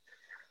time.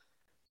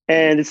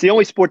 And it's the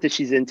only sport that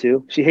she's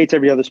into. She hates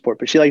every other sport,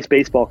 but she likes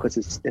baseball because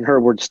it's, in her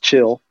words,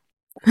 chill.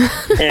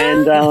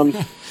 And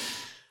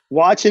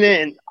watching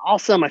it, and all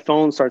of a sudden my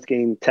phone starts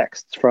getting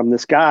texts from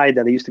this guy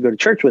that I used to go to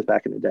church with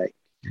back in the day.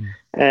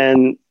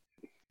 And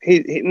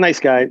he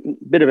nice guy,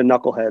 bit of a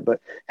knucklehead,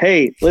 but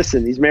hey,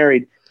 listen, he's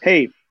married.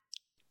 Hey,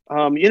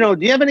 do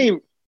you have any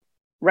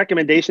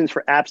recommendations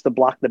for apps to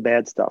block the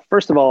bad stuff?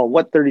 First of all,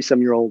 what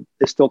 30-some-year-old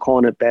is still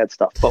calling it bad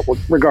stuff? But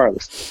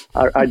regardless,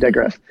 I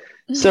digress.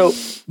 So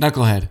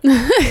knucklehead.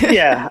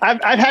 Yeah,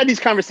 I've had these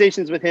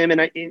conversations with him,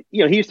 and he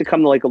used to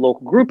come to like a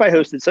local group I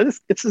hosted. So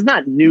this is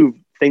not a new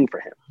thing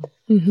for him.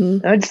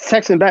 And I just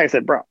texted him back. I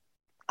said, bro,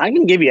 I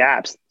can give you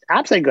apps.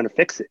 Apps ain't going to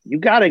fix it. You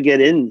got to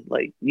get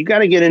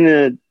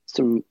into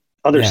some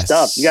other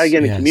stuff. You got to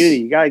get in the community.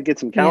 You got to get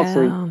some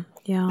counseling.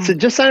 Yeah. So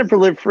just sign up for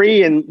Live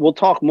Free and we'll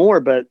talk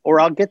more, or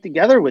I'll get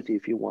together with you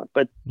if you want,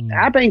 but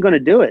app ain't going to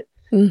do it.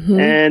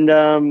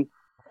 And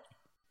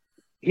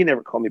he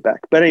never called me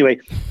back, but anyway,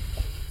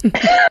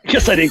 I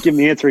guess I didn't give him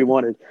the answer he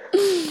wanted.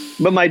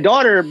 But my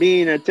daughter,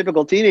 being a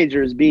typical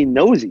teenager, is being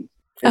nosy,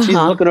 and she's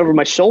looking over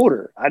my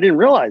shoulder. I didn't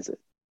realize it.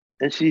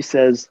 And she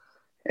says,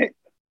 hey,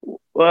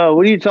 well,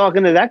 what are you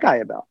talking to that guy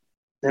about?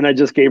 And I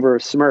just gave her a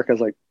smirk. I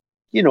was like,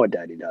 you know what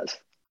daddy does,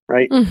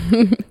 right?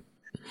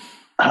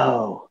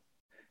 Oh,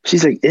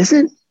 she's like,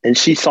 and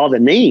she saw the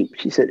name.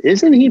 She said,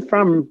 isn't he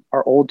from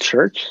our old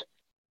church?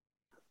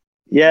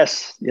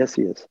 Yes,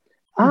 he is.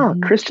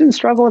 Christians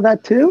struggle with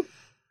that too?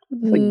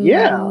 Like,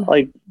 yeah,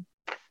 like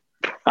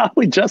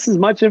probably just as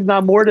much, if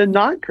not more than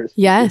non-Christians.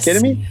 Yes. Are you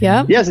kidding me?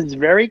 Yeah. Yes, it's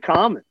very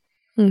common.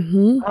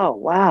 Oh,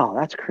 wow,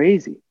 that's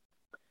crazy.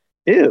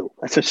 Ew,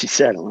 that's what she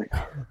said. I'm like,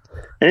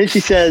 and then she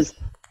says,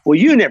 well,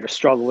 you never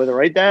struggle with it,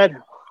 right, Dad?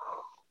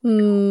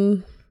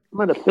 I'm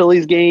at a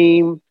Phillies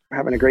game. We're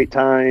having a great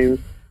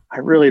time. I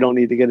really don't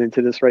need to get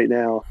into this right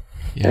now.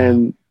 Yeah.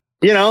 And,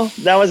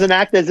 that was an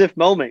act as if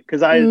moment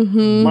because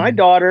my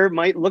daughter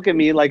might look at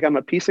me like I'm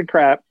a piece of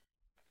crap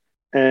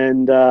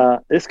and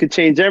this could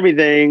change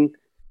everything,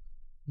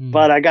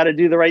 but I got to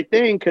do the right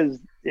thing because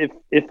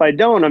if I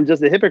don't, I'm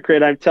just a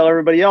hypocrite. I tell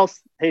everybody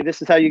else, hey,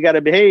 this is how you got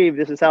to behave.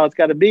 This is how it's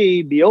got to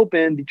be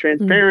open, be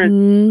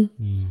transparent.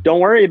 Don't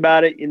worry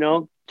about it.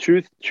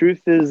 Truth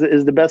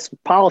is the best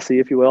policy,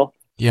 if you will.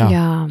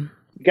 Yeah.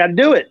 You got to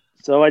do it.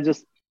 So I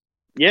just,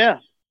 yeah,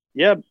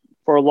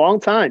 for a long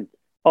time.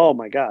 Oh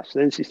my gosh.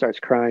 Then she starts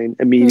crying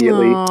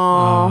immediately.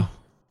 Aww.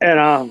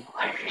 And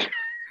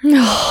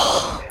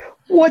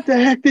what the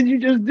heck did you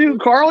just do,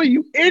 Carl?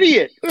 You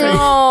idiot.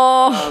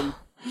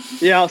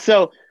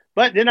 So,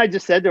 but then I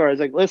just said to her, I was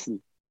like,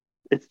 listen,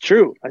 it's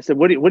true. I said,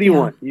 what do you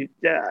want?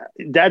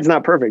 Dad's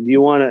not perfect. Do you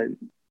want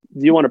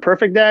a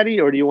perfect daddy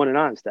or do you want an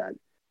honest dad?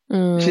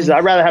 She said,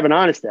 I'd rather have an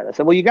honest dad. I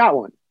said, well, you got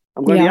one.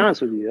 I'm going to be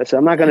honest with you. I said,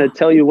 I'm not going to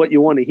tell you what you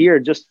want to hear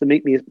just to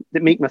make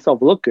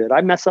myself look good.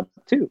 I mess up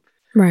too.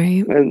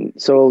 Right. And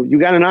so you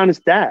got an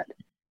honest dad.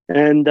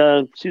 And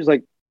she was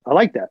like, I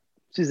like that.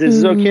 She said,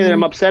 is it okay that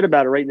I'm upset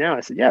about it right now?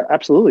 I said, yeah,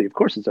 absolutely. Of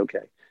course it's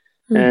okay.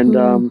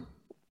 And,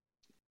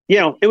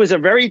 it was a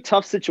very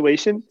tough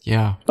situation.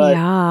 Yeah. But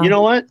you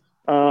know what?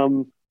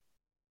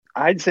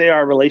 I'd say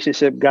our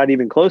relationship got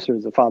even closer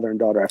as a father and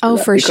daughter after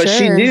that. For sure. Because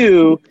she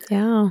knew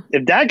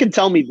if dad could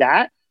tell me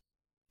that,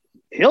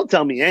 he'll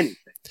tell me anything.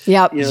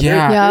 Yep.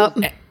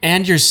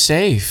 And you're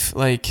safe.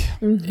 Like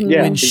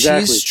when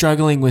she's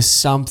struggling with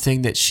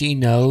something that she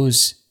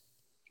knows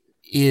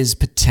is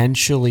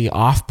potentially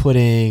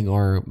off-putting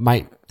or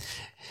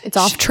it's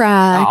off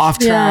track,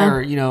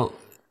 or,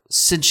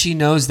 since she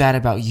knows that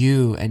about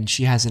you and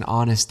she has an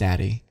honest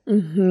daddy,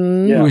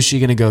 who is she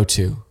going to go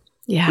to?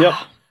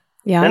 Yeah.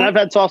 And I've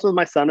had talks with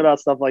my son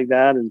about stuff like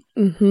that. And,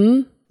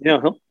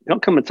 he'll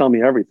come and tell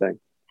me everything.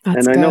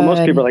 That's and I know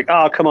most people are like,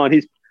 oh, come on.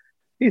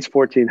 He's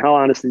 14. How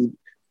honest is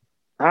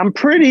I'm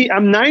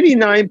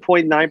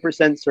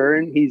 99.9%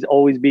 certain he's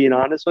always being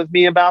honest with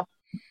me about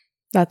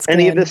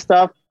any of this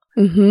stuff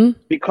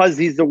because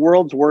he's the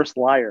world's worst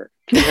liar.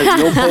 He has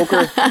no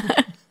poker.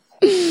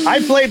 I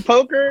played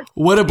poker.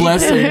 What a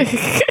blessing.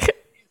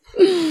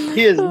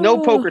 He has no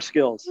poker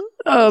skills.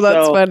 Oh,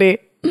 that's funny.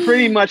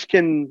 Pretty much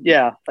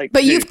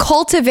But you've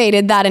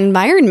cultivated that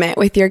environment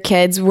with your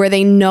kids where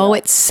they know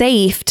it's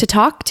safe to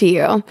talk to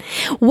you.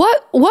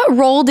 What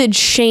role did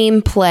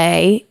shame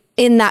play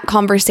in that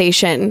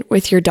conversation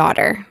with your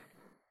daughter?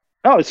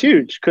 Oh, it's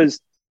huge.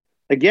 Because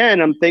again,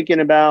 I'm thinking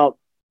about,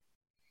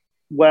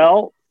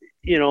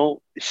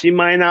 she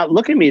might not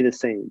look at me the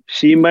same.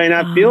 She might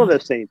not feel the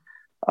same.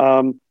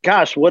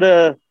 Gosh, what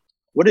a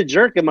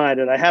jerk am I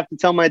that I have to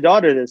tell my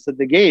daughter this at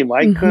the game?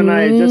 Why couldn't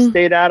I just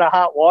stayed out of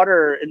hot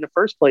water in the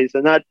first place?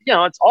 And that,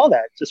 it's all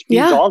that. It just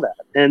feeds all that.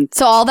 And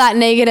so all that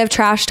negative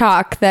trash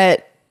talk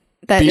that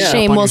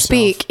shame will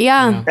speak.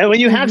 Yeah. And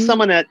when you have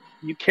someone that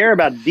you care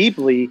about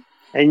deeply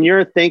and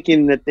you're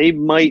thinking that they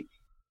might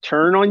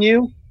turn on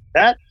you,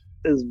 that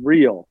is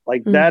real.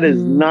 Like that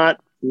is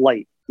not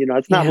light.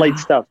 It's not light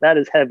stuff. That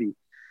is heavy.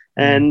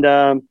 And,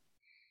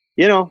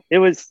 it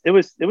was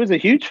a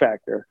huge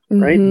factor.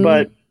 Right.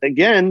 But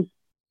again,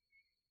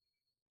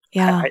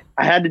 I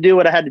had to do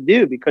what I had to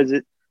do because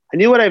I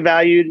knew what I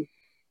valued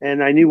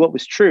and I knew what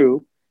was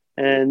true.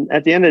 And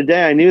at the end of the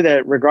day, I knew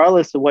that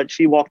regardless of what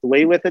she walked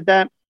away with at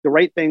that, the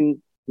right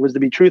thing was to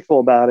be truthful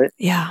about it.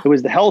 Yeah. It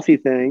was the healthy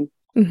thing.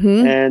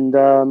 And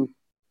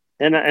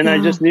I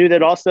just knew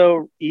that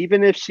also,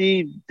 even if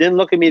she didn't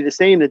look at me the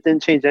same, that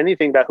didn't change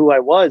anything about who I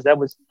was. That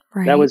was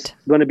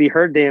going to be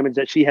her damage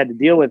that she had to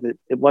deal with.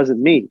 It wasn't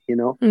me,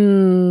 So,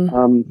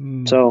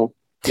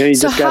 you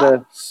just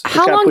gotta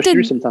push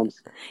through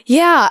sometimes.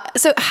 Yeah.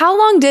 So how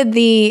long did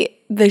the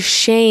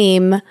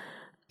shame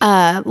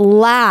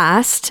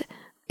last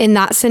in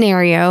that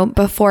scenario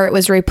before it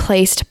was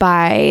replaced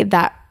by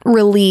that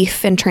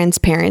relief and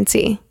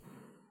transparency?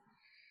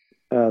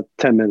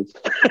 10 minutes.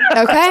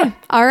 Okay.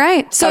 All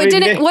right. So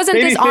wasn't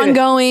this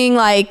ongoing,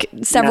 like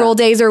several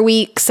days or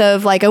weeks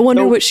of like, I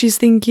wonder what she's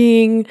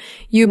thinking.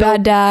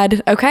 Bad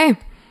dad. Okay.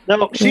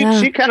 No,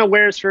 she kind of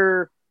wears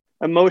her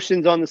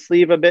emotions on the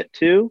sleeve a bit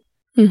too.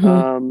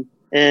 Don't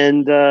get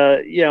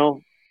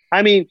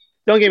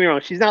me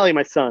wrong. She's not like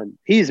my son.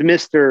 He's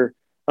Mr.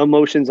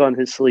 Emotions on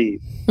his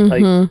sleeve.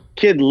 Like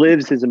kid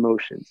lives his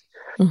emotions.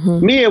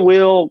 Mia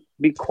will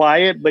be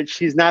quiet, but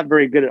she's not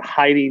very good at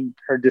hiding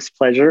her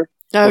displeasure.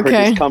 Or her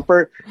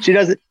discomfort. She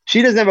doesn't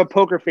have a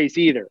poker face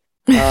either.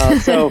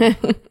 So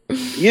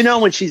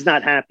when she's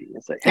not happy.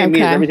 It's like, hey,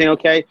 Mia, is everything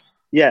okay?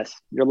 Yes,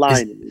 you're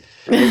lying to me.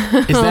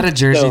 Right? Is that a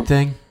Jersey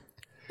thing?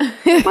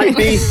 Might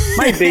be.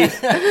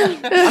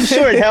 I'm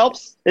sure it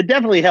helps. It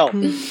definitely helps.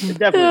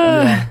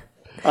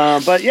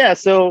 But yeah,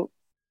 so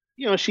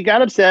she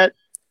got upset,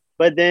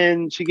 but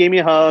then she gave me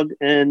a hug,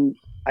 and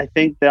I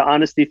think the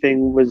honesty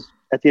thing was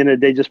at the end of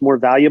the day just more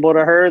valuable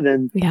to her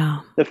than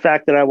the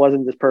fact that I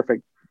wasn't this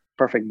perfect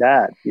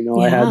dad.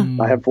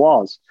 I had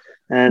flaws,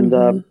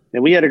 and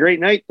we had a great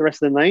night. The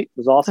rest of the night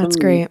was awesome. That's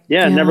great.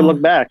 Never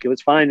looked back. It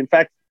was fine. In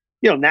fact,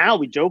 now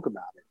we joke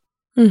about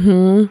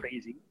it.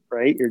 Crazy,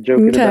 right? You're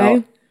joking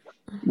about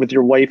with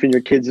your wife and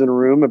your kids in a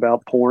room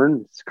about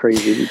porn. It's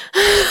crazy.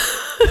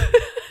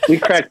 We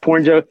crack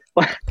porn joke.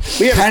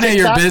 Kind of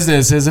your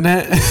business, isn't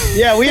it?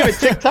 Yeah, we have a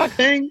TikTok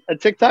thing. A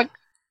TikTok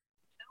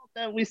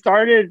that we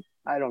started.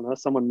 I don't know.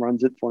 Someone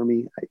runs it for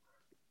me. I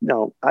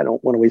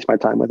don't want to waste my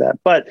time with that.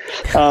 But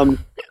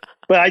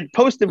I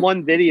posted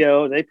one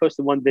video. They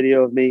posted one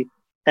video of me,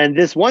 and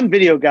this one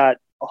video got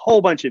a whole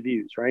bunch of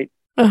views, right?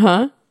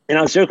 And And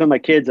I was joking with my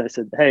kids. I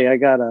said, "Hey,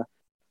 I'm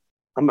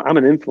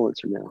an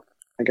influencer now.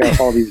 I got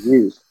all these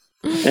views."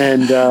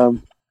 And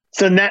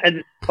so now,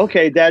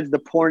 okay, Dad's the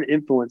porn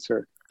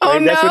influencer. Right? Oh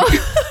no!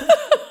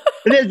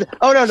 It is.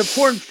 Oh no, the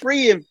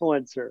porn-free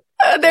influencer.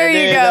 There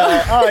you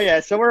go. Oh yeah.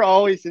 So we're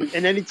always,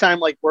 and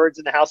anytime like words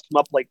in the house come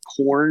up like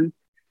porn,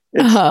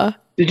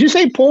 did you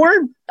say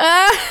porn?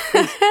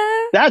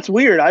 That's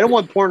weird. I don't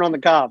want porn on the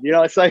cob. You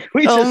know, it's like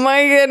oh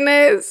my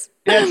goodness.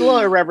 Yeah, it's a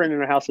little irreverent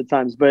in our house at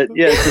times, but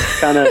yeah, it's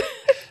just kind of.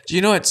 Do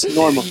you know it's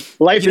normal?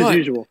 Life as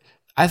usual.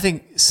 I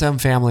think some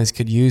families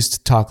could use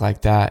to talk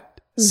like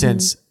that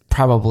since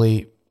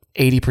probably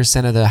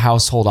 80% of the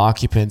household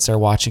occupants are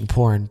watching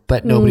porn,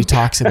 but nobody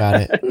talks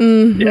about it.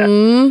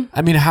 Yeah.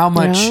 I mean, how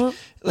much,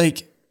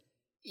 like,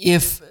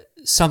 if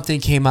something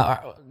came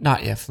up,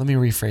 not if, let me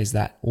rephrase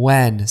that.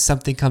 When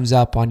something comes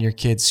up on your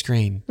kid's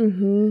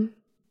screen,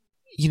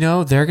 you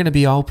know, they're going to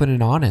be open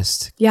and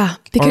honest. Yeah,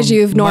 because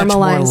you've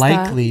normalized much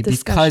more likely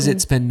because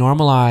it's been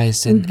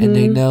normalized and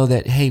they know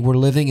that, hey, we're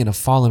living in a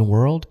fallen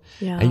world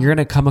and you're going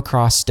to come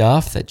across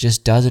stuff that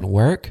just doesn't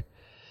work.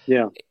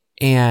 Yeah.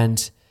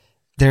 And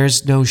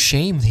there's no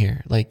shame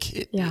here.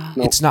 Like,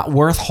 it's not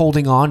worth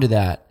holding on to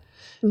that.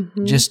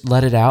 Just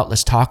let it out.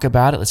 Let's talk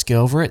about it. Let's get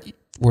over it.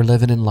 We're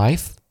living in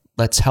life.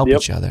 Let's help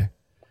each other.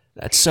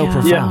 That's so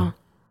profound.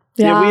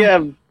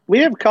 Yeah, we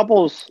have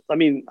couples. I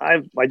mean,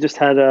 I just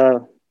had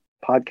a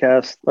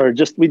podcast, or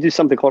we do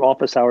something called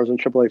Office Hours in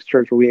Triple X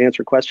Church where we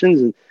answer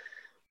questions. And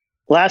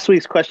last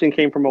week's question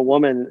came from a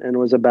woman and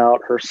was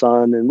about her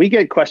son. And we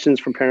get questions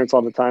from parents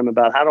all the time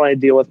about how do I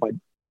deal with my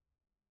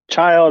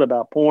child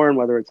about porn,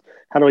 whether it's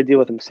how do I deal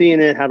with them seeing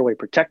it, how do I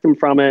protect them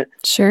from it.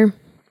 Sure.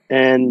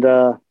 And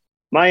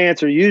my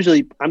answer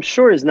usually, I'm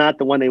sure, is not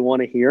the one they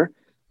want to hear,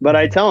 but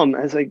I tell them,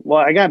 I was like, well,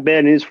 I got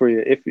bad news for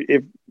you.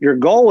 If your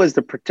goal is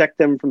to protect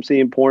them from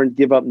seeing porn,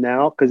 give up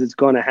now, because it's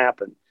going to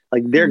happen.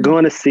 Like, they're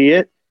going to see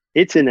it.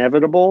 It's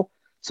inevitable.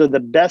 So the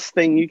best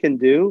thing you can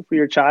do for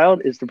your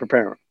child is to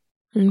prepare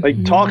them.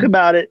 Like, talk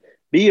about it,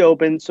 be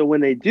open. So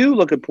when they do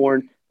look at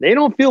porn, they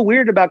don't feel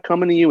weird about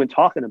coming to you and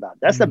talking about it.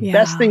 That's the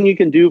best thing you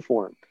can do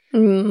for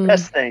them.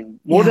 Best thing.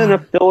 More than a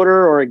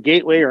filter or a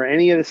gateway or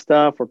any of this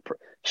stuff or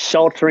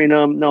sheltering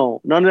them. No,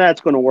 none of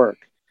that's going to work.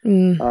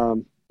 Or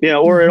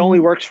it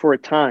only works for a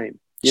time.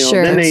 You know,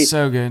 then that's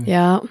so good.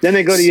 Yeah. Then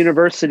they go to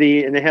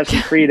university and they have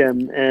some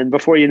freedom. And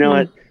before you know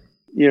it,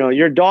 you know,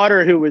 your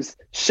daughter who was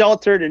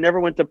sheltered and never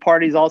went to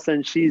parties, all of a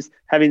sudden she's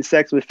having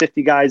sex with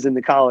 50 guys in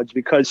the college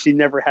because she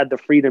never had the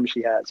freedom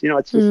she has. You know,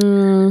 it's just,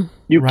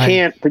 you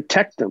can't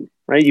protect them,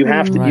 right? You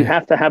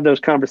have to have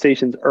those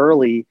conversations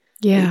early.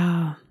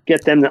 Yeah.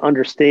 Get them to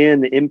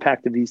understand the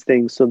impact of these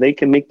things so they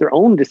can make their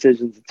own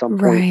decisions at some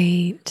point.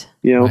 Right.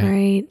 You know?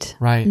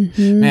 Right.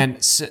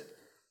 Man, so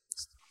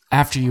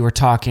after you were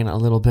talking a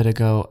little bit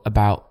ago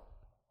about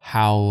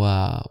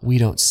how we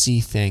don't see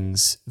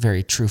things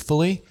very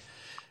truthfully,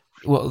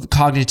 well,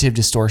 cognitive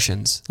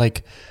distortions,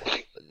 like,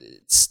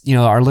 you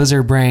know, our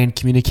lizard brain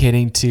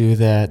communicating to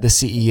the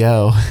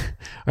CEO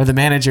or the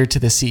manager to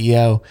the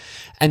CEO,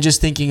 and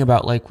just thinking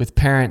about, like, with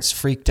parents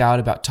freaked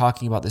out about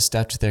talking about this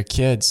stuff to their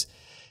kids,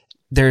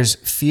 there's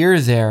fear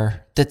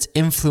there that's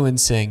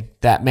influencing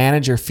that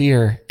manager.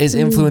 Fear is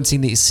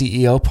influencing the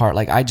CEO part.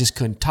 Like, I just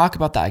couldn't talk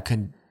about that. I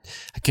couldn't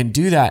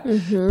do that.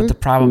 But the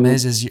problem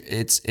is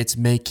it's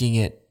making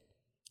it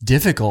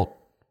difficult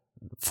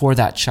for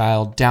that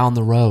child down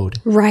the road.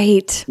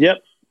 Right.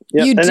 Yep.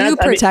 You do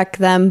protect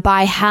them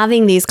by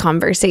having these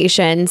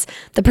conversations.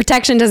 The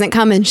protection doesn't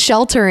come in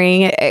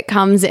sheltering. It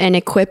comes in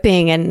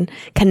equipping and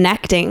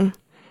connecting.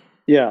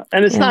 Yeah.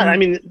 And it's not, I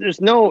mean, there's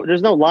no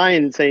lie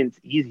in saying it's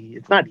easy.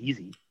 It's not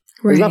easy.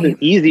 There's nothing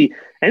easy.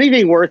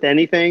 Anything worth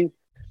anything.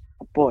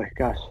 Boy,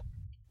 gosh.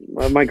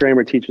 My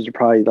grammar teachers are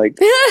probably like,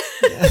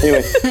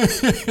 anyway,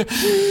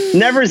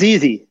 never's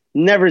easy.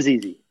 Never's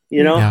ezy,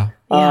 you know?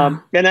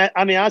 And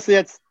I mean,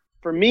 honestly,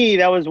 for me,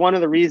 that was one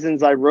of the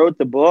reasons I wrote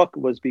the book,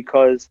 was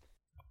because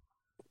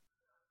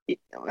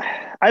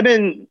I've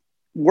been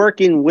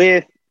working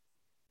with,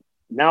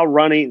 now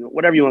running,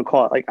 whatever you want to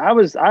call it. Like, I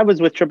was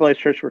with Triple X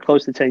Church for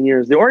close to 10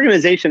 years. The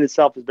organization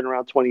itself has been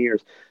around 20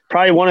 years.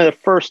 Probably one of the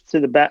first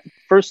to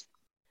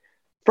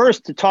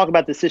talk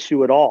about this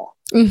issue at all.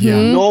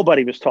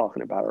 Nobody was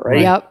talking about it,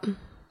 right? Yep.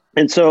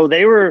 And so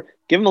they were,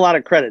 give them a lot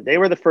of credit. They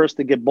were the first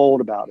to get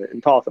bold about it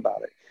and talk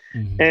about it.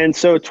 And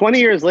so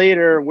 20 years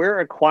later, we're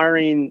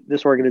acquiring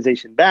this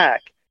organization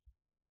back.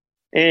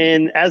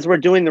 And as we're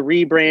doing the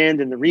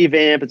rebrand and the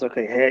revamp, it's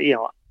okay, hey, you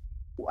know,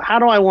 how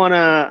do I want to,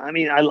 I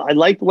mean, I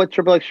liked what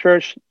Triple X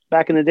Church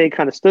back in the day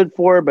kind of stood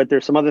for, but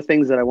there's some other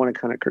things that I want to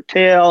kind of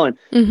curtail and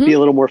be a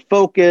little more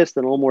focused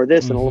and a little more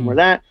this and a little more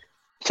that.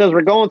 So as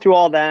we're going through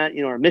all that,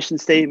 you know, our mission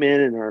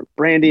statement and our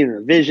branding and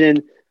our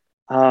vision,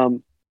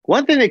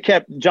 one thing that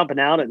kept jumping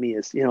out at me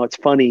is, you know, it's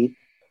funny.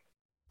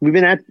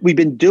 We've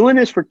been doing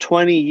this for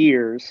 20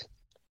 years,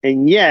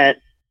 and yet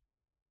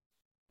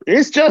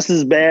it's just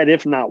as bad,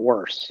 if not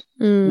worse,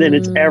 than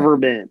it's ever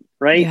been,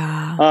 right?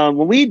 Yeah.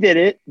 When we did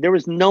it, there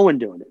was no one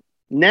doing it.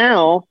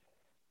 Now,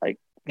 like,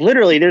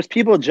 literally, there's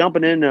people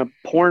jumping into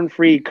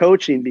porn-free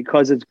coaching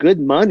because it's good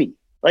money.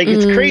 Like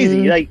it's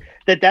crazy. Like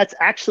that's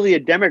actually a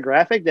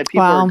demographic that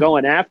people are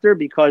going after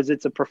because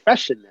it's a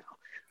profession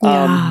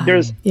now.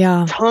 There's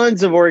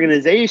tons of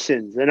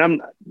organizations,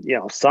 and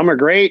some are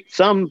great,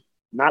 some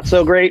not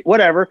so great,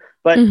 whatever,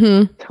 but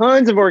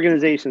tons of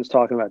organizations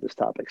talking about this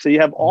topic. So you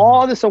have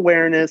all this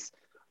awareness,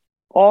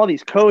 all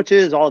these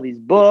coaches, all these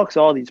books,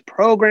 all these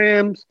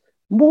programs,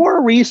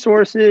 more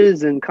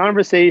resources and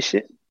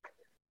conversation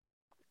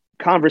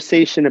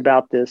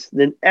about this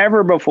than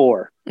ever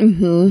before.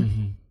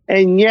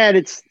 And yet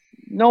it's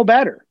no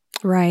better.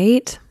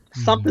 Right.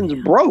 Something's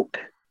broke.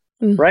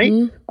 Right.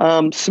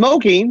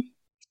 Smoking,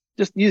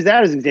 just use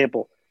that as an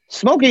example.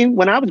 Smoking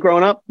when I was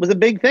growing up was a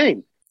big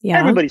thing.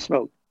 Everybody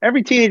smoked.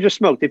 Every teenager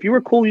smoked. If you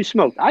were cool, you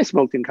smoked. I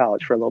smoked in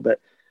college for a little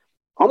bit.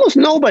 Almost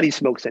nobody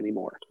smokes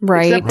anymore.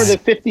 Right. Except for the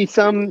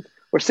 50-some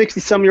or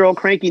 60-some-year-old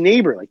cranky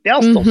neighbor. Like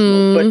they'll still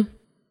smoke, but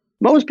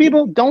most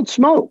people don't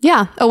smoke.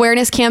 Yeah.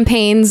 Awareness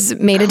campaigns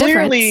made a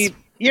difference.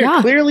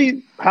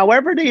 Clearly,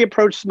 however they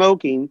approach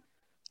smoking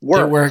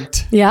worked. It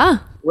worked. Yeah.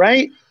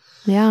 Right?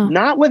 Yeah.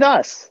 Not with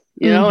us,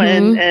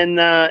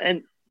 and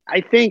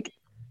I think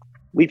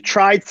we've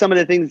tried some of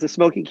the things the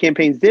smoking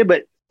campaigns did,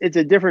 but it's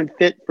a different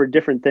fit for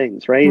different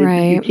things, right?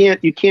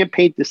 You can't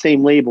paint the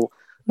same label.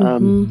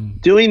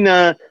 Doing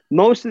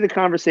most of the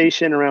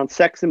conversation around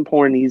sex and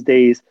porn these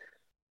days,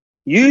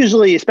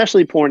 usually,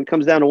 especially porn,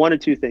 comes down to one of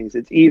two things.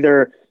 It's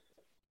either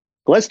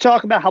let's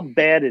talk about how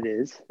bad it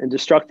is and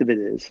destructive it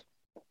is,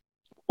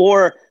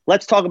 or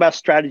let's talk about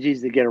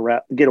strategies to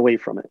get away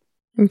from it.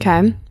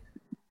 Okay.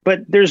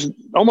 But there's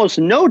almost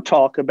no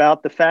talk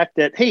about the fact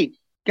that, hey,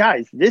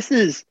 guys, this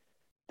is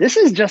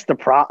just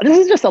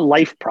a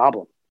life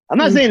problem. I'm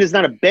not saying it's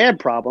not a bad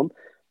problem,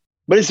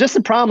 but it's just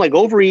a problem like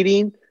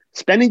overeating,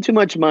 spending too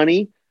much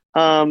money,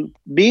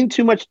 spending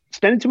too much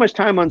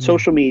time on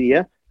social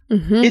media.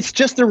 It's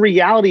just a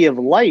reality of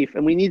life,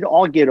 and we need to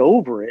all get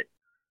over it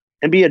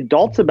and be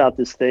adults about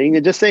this thing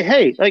and just say,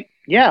 hey,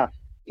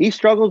 he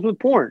struggles with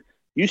porn.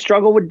 You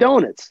struggle with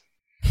donuts.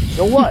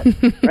 So what?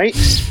 Right?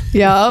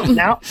 Yeah.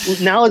 Now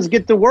let's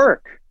get to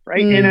work.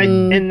 Right.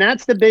 And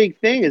that's the big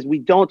thing is we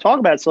don't talk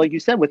about it. So like you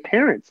said, with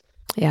parents,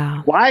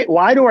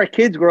 why do our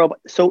kids grow up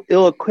so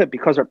ill-equipped?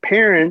 Because our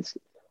parents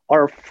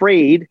are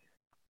afraid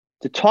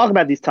to talk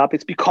about these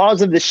topics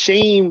because of the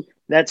shame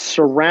that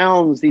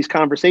surrounds these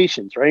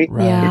conversations, right?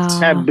 Yeah. It's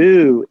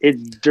taboo.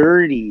 It's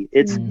dirty.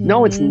 It's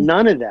no, it's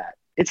none of that.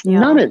 It's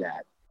none of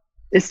that.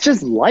 It's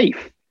just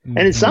life. And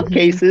in some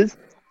cases,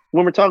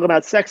 when we're talking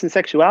about sex and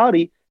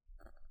sexuality,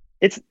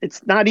 it's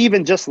not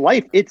even just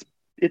life. It's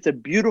a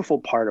beautiful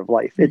part of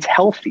life. It's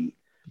healthy,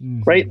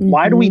 right?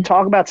 Why do we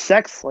talk about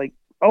sex like,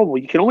 oh,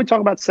 well, you can only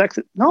talk about sex?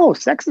 No,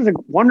 sex is a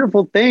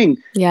wonderful thing.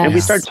 Yes. And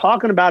we start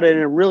talking about it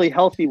in a really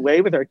healthy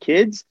way with our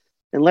kids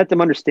and let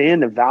them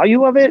understand the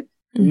value of it.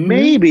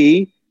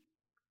 Maybe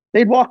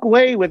they'd walk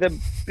away with a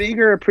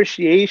bigger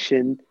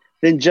appreciation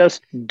than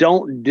just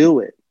don't do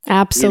it.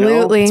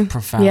 Absolutely. It's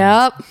profound.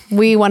 Yep.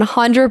 We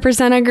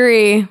 100%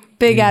 agree.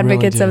 Big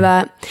advocates of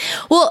that.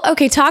 Well,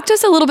 okay. Talk to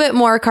us a little bit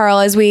more, Carl,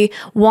 as we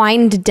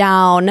wind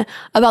down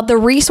about the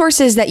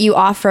resources that you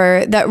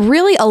offer that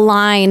really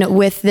align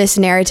with this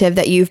narrative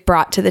that you've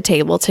brought to the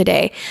table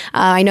today.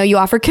 I know you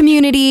offer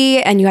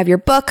community and you have your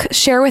book.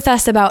 Share with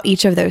us about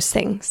each of those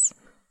things.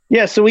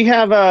 Yeah. So we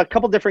have a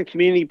couple different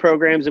community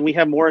programs and we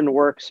have more in the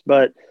works,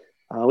 but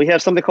we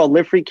have something called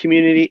Live Free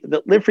Community,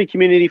 the Live Free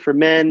Community for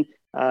Men.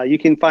 You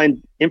can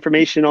find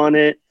information on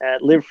it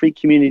at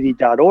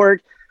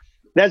livefreecommunity.org.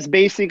 That's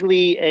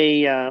basically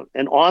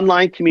an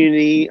online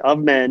community of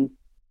men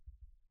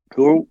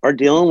who are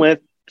dealing with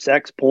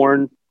sex,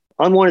 porn,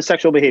 unwanted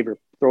sexual behavior.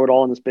 Throw it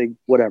all in this big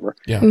whatever.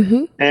 Yeah.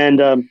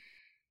 And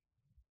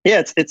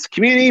it's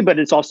community, but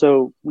it's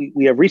also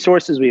we have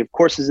resources, we have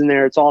courses in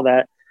there. It's all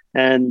that,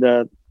 and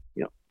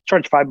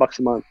charge $5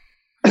 a month.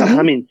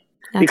 I mean,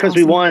 that's because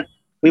awesome.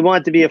 We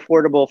want it to be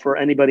affordable for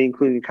anybody,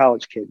 including a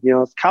college kid.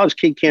 A college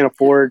kid can't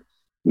afford.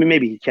 I mean,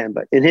 maybe he can,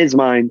 but in his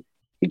mind,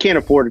 he can't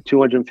afford a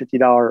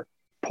 $250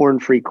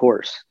 porn-free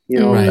course.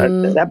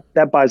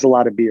 That buys a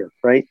lot of beer,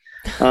 right?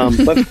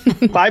 But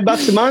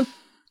 $5 a month,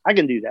 I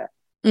can do that.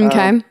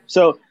 Okay.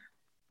 So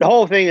the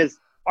whole thing is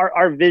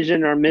our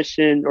vision, our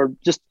mission, or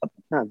just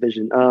not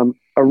vision.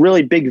 A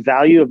really big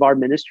value of our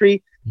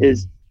ministry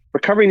is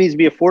recovery needs to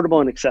be affordable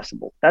and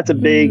accessible. That's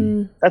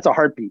a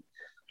heartbeat.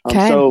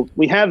 So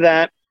we have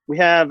that. We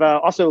have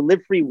also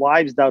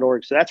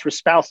livefreewives.org. So that's for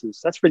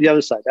spouses. That's for the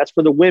other side. That's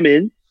for the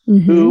women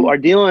who are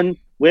dealing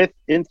with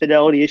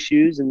infidelity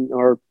issues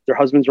or their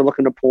husbands are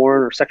looking to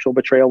porn or sexual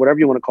betrayal, whatever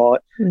you want to call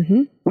it.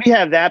 We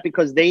have that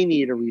because they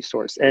need a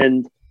resource.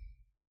 And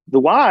the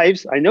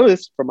wives, I know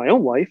this from my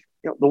own wife,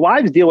 the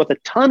wives deal with a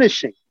ton of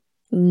shame.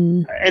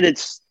 And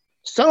it's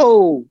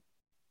so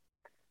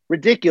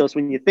ridiculous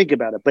when you think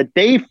about it, but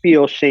they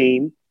feel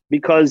shame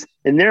because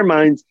in their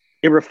minds,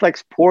 it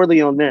reflects poorly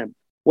on them.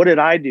 What did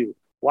I do?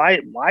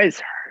 Why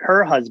is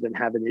her husband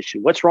have an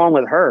issue? What's wrong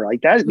with her?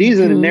 Like that, these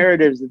are the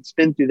narratives that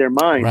spin through their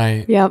mind.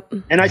 Right. Yep.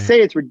 And I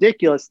say it's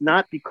ridiculous,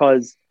 not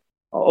because,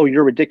 oh,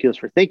 you're ridiculous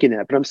for thinking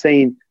that, but I'm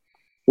saying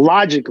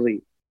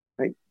logically,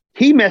 right?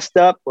 He messed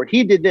up or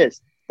he did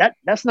this.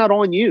 that's not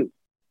on you.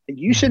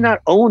 You should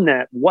not own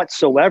that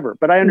whatsoever.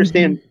 But I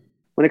understand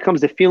when it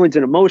comes to feelings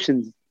and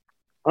emotions,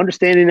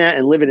 understanding that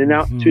and living it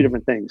out, two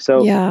different things.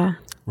 So we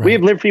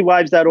have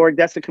livefreewives.org.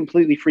 That's a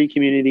completely free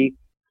community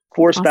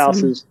for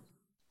spouses.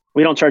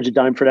 We don't charge a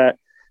dime for that.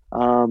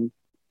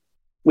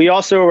 We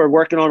also are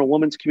working on a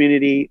women's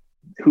community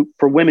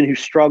for women who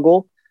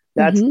struggle.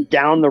 That's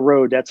down the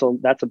road. That's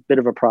a bit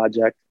of a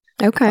project.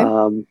 Okay.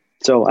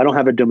 So I don't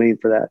have a domain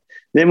for that.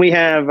 Then we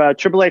have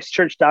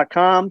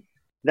triplexchurch.com.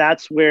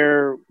 That's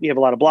where we have a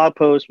lot of blog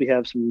posts. We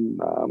have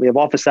we have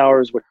office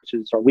hours, which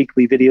is our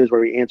weekly videos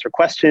where we answer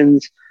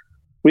questions.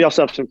 We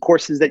also have some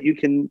courses that you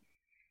can,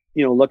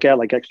 look at,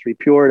 like X3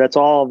 Pure. That's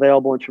all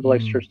available on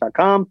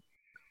triplexchurch.com.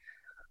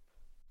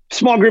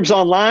 Small groups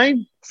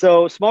online.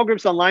 So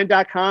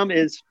smallgroupsonline.com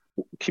is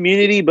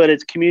community, but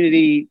it's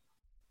community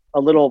a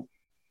little,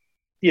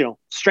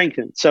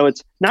 strengthened. So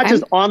it's not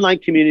just online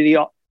community,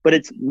 but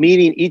it's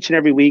meeting each and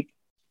every week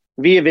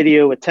via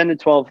video with 10 to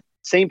 12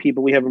 same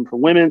people. We have them for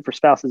women, for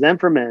spouses, and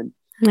for men.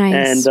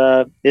 Nice.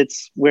 And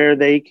it's where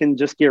they can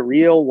just get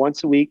real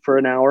once a week for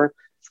an hour.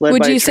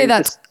 Would you say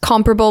that's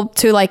comparable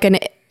to like an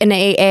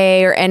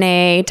AA or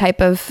NA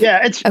type of?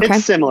 Yeah,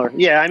 it's similar.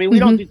 Yeah, I mean, we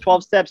don't do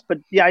 12 steps, but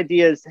the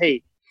idea is,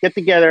 hey, get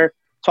together,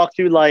 talk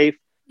through life,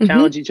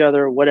 challenge each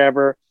other,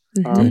 whatever.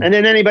 And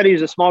then anybody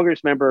who's a small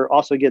groups member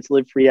also gets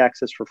Live Free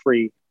access for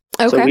free.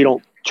 Okay. So we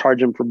don't charge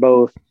them for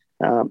both.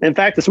 In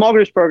fact, the small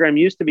groups program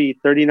used to be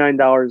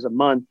 $39 a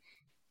month.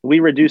 We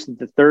reduced it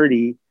to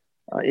 $30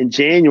 in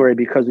January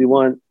because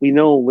we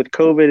know with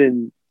COVID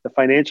and the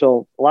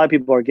financial, a lot of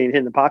people are getting hit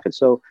in the pocket.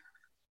 So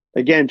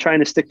again, trying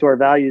to stick to our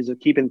values of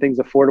keeping things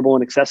affordable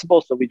and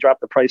accessible. So we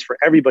dropped the price for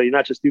everybody,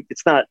 not just new.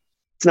 It's not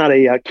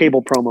a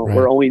cable promo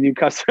where only new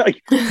customers.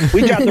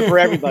 We dropped it for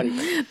everybody.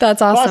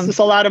 That's awesome. It cost us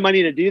a lot of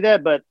money to do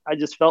that, but I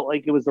just felt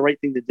like it was the right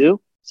thing to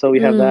do. So we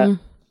have that.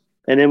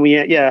 And then we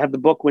have the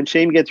book, When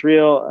Shame Gets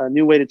Real, a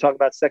new way to talk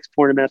about sex,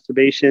 porn, and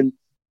masturbation.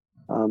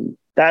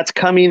 That's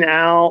coming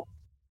out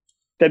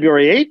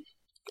February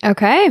 8th.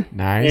 Okay.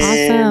 Nice.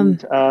 And,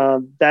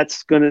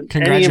 that's going to,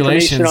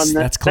 congratulations. On that,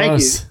 that's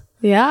close. Thank you.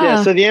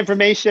 Yeah. So the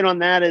information on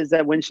that is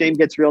at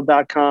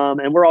whenshamegetsreal.com.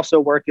 And we're also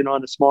working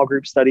on a small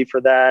group study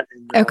for that.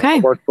 And, a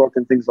workbook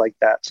and things like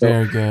that. So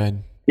very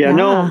good. Yeah.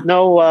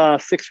 No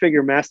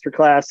six-figure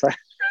masterclass.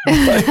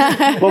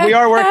 But we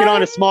are working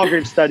on a small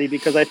group study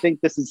because I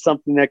think this is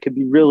something that could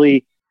be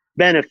really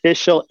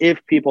beneficial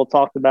if people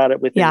talked about it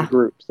within a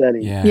group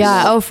setting.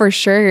 Yeah. Oh, for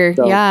sure.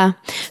 So,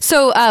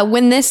 So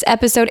when this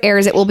episode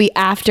airs, it will be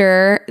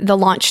after the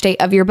launch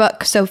date of your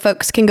book. So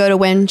folks can go to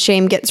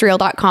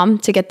whenshamegetsreal.com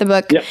to get the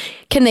book. Yep.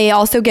 Can they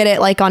also get it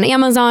like on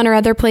Amazon or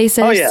other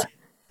places? Oh, yeah.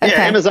 Okay.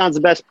 Yeah, Amazon's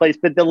the best place,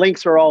 but the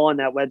links are all on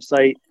that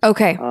website.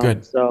 Okay.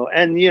 Good. So,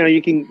 and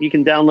you can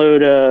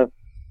download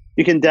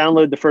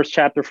the first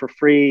chapter for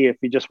free if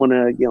you just want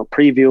to,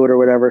 preview it or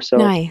whatever. So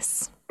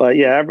nice. But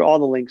yeah, all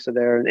the links are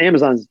there, and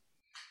Amazon's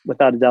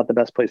without a doubt the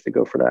best place to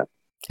go for that.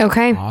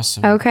 Okay.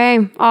 Awesome.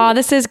 Okay. Oh,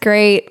 this is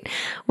great.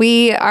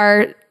 We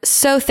are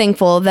so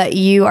thankful that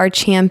you are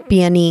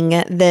championing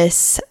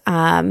this,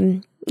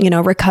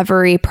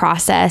 recovery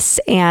process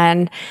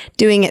and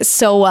doing it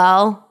so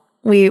well.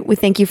 We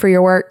thank you for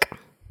your work.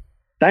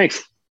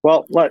 Thanks.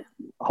 Well,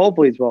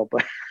 hopefully it's well,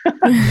 but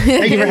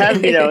thank you for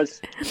having me.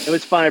 It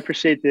was fun. I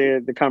appreciate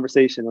the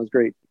conversation. It was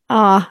great.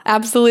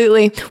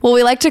 Absolutely. Well,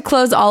 we like to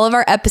close all of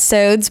our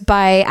episodes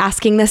by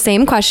asking the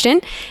same question,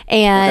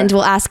 and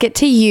we'll ask it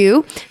to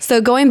you.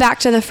 So going back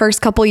to the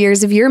first couple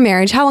years of your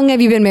marriage, how long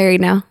have you been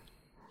married now?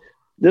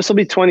 This will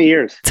be 20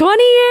 years.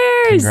 20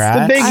 years.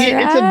 Congrats.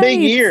 It's a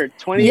big year.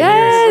 20 years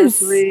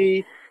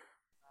anniversary.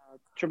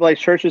 Triple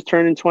X Church is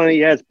turning 20.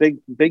 Yeah, it's big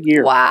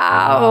year.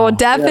 Wow,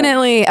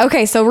 definitely. Yeah.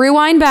 Okay, so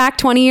rewind back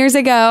 20 years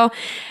ago,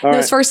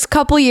 those first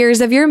couple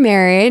years of your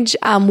marriage.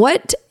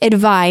 What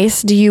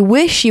advice do you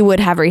wish you would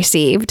have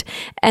received?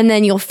 And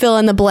then you'll fill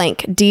in the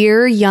blank.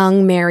 Dear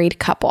young married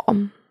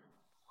couple.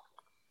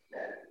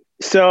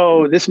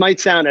 So this might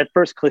sound at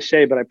first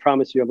cliche, but I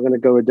promise you I'm going to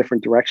go a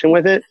different direction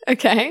with it.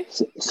 Okay.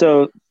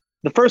 So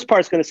the first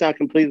part is going to sound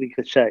completely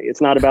cliche. It's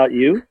not about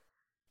you,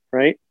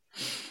 right?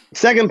 The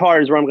second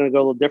part is where I'm going to go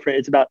a little different.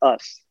 It's about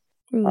us.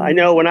 I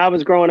know when I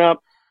was growing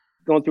up,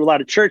 going through a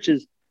lot of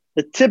churches,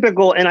 the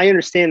typical, and I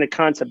understand the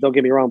concept, don't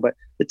get me wrong, but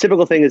the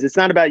typical thing is it's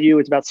not about you,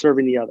 it's about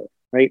serving the other,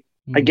 right?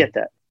 I get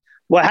that.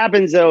 What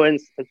happens though, and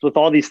with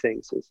all these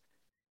things, is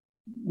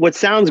what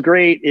sounds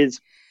great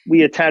is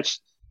we attach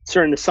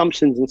certain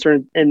assumptions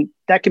and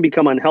that can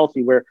become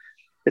unhealthy where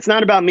it's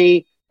not about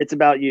me, it's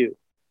about you.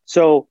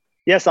 So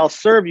yes, I'll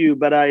serve you,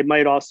 but I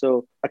might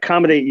also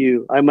accommodate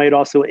you. I might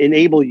also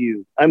enable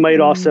you. I might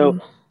also,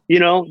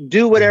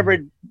 do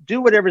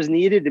whatever's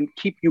needed to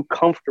keep you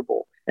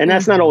comfortable. And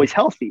that's not always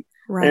healthy.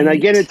 Right. And I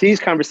get into these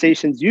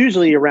conversations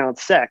usually around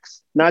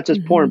sex, not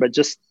just porn, but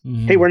just,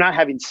 hey, we're not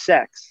having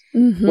sex.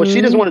 Well, she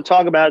doesn't want to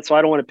talk about it, so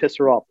I don't want to piss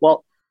her off.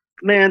 Well,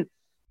 man,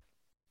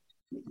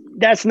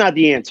 that's not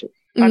the answer.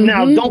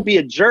 Now, don't be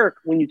a jerk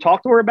when you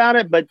talk to her about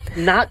it, but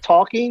not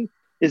talking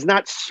is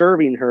not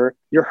serving her.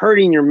 You're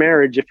hurting your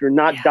marriage if you're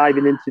not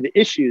diving into the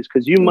issues,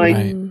 because you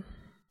might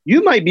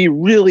you might be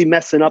really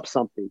messing up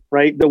something,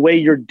 right? The way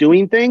you're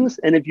doing things.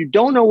 And if you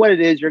don't know what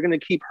it is, you're going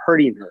to keep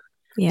hurting her.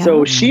 Yeah.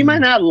 So she might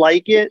not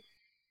like it,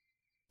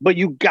 but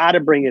you got to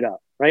bring it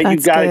up, right? You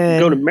got to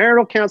go to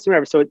marital counseling,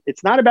 whatever. So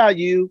it's not about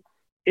you.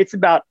 It's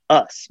about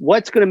us.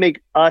 What's going to make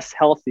us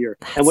healthier?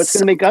 And what's going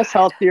to make us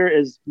healthier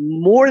is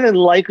more than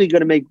likely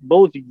going to make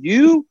both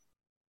you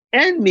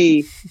and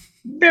me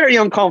very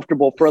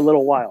uncomfortable for a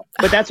little while.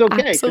 But that's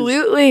okay.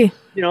 Absolutely.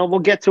 We'll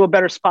get to a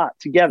better spot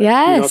together.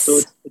 Yes. So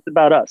it's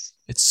about us.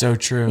 It's so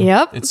true.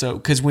 Yep. It's so,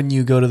 because when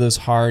you go to those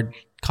hard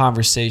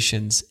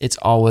conversations, it's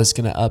always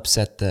going to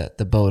upset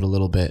the boat a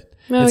little bit.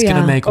 It's going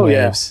to make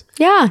waves.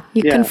 Yeah.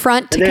 You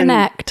confront to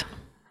connect.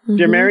 If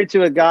you're married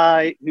to a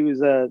guy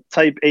who's a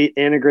type 8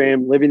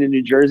 Enneagram living in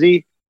New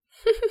Jersey,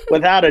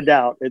 without a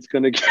doubt, it's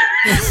going to get,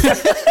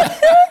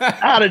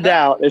 without a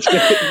doubt, it's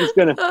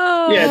going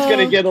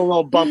to get a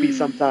little bumpy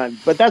sometimes,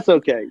 but that's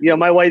okay.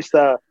 My wife's,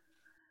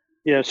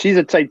 she's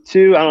a type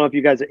 2. I don't know if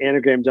you guys are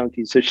Enneagram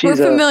junkies. So we're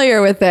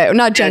familiar with it.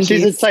 Not junkies.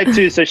 She's a type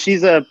 2. So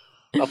she's a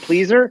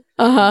pleaser,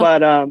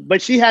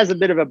 but she has a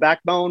bit of a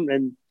backbone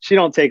and she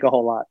don't take a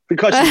whole lot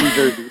because she's in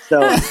Jersey.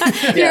 So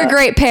you're a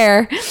great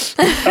pair.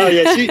 Oh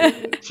yeah,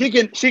 she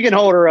can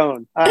hold her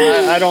own.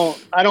 I don't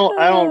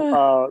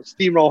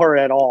steamroll her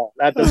at all.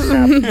 That doesn't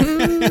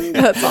happen.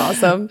 That's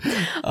awesome.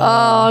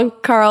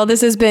 Carl,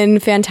 this has been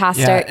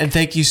fantastic. Yeah, and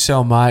thank you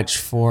so much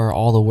for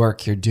all the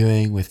work you're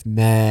doing with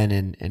men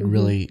and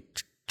really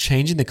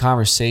changing the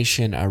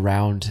conversation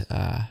around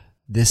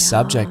this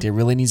subject. It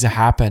really needs to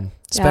happen,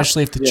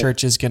 especially if the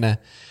church is going to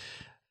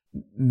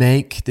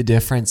make the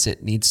difference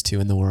it needs to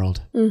in the world.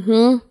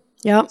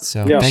 Yep.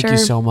 So thank you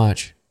so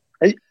much.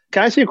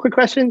 Can I ask you a quick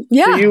question?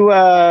 Yeah.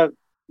 So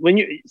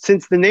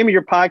since the name of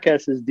your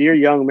podcast is Dear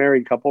Young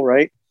Married Couple,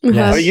 right?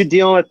 Yes. Are you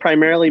dealing with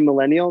primarily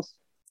millennials?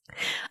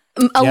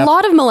 A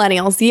lot of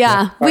millennials.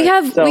 Yeah.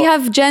 Yep. We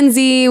have Gen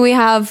Z, we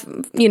have,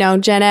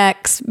 Gen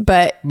X,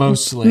 but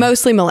mostly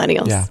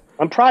millennials. Yeah.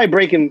 I'm probably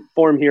breaking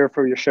form here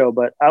for your show,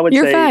 but I would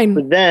say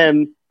for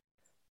them,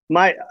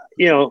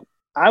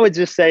 I would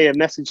just say a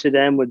message to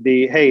them would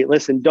be, hey,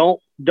 listen, don't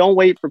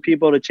wait for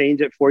people to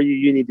change it for you.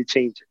 You need to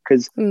change it.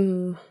 Because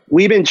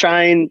we've been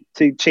trying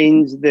to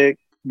change the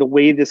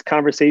way this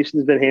conversation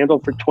has been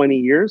handled for 20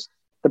 years.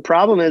 The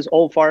problem is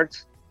old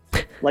farts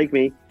like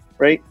me,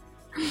 right?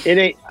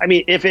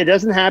 If it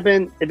didn't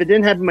happen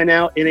by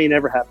now, it ain't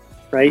never happened,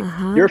 right?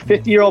 You're a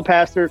 50-year-old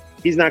pastor.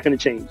 He's not going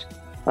to change.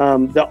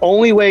 The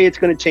only way it's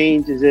going to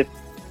change is if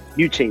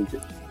you change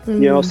it,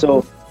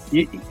 so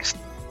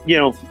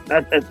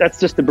that's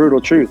just the brutal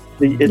truth.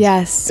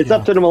 It's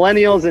up to the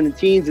millennials and the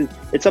teens, and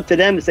it's up to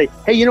them to say,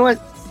 hey, you know what?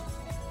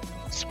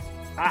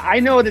 I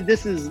know that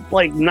this is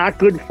like not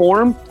good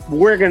form.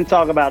 We're going to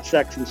talk about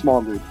sex in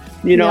small group.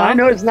 I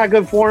know it's not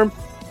good form,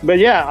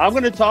 but I'm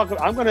going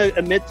to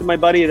admit to my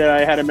buddy that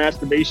I had a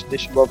masturbation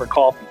issue over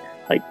coffee.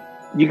 Like,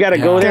 you got to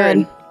go there,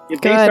 and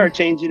if they start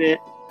changing it,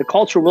 the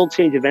culture will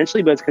change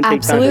eventually, but it's going to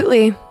take time.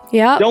 Absolutely.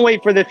 Yeah. Don't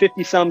wait for the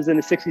 50-sums and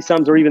the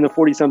 60-sums or even the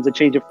 40-sums to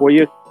change it for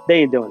you. They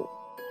ain't doing it.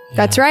 Yeah.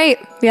 That's right.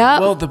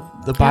 Yeah. Well, the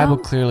Bible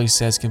clearly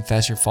says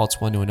confess your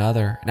faults one to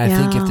another. And I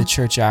think if the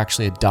church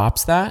actually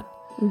adopts that,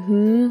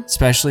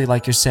 especially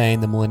like you're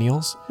saying, the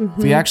millennials, if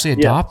we actually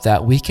adopt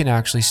that, we can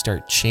actually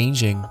start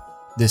changing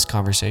this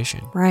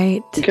conversation.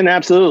 Right. You can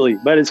absolutely,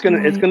 but it's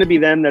going to be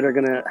them that are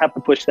going to have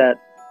to push that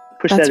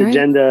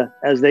agenda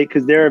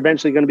because they're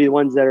eventually going to be the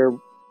ones that are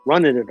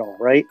running it all.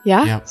 Right.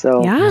 Yeah.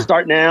 So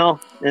start now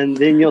and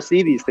then you'll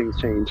see these things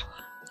change.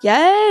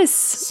 Yes.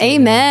 So,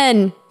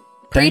 amen.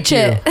 Preach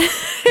it.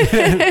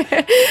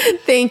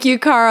 Thank you,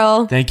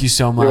 Carl. Thank you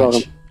so much. You're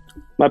welcome.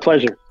 My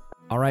pleasure.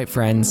 All right,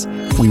 friends.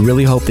 We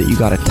really hope that you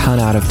got a ton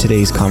out of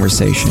today's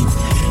conversation.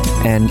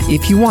 And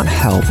if you want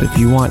help, if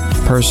you want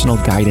personal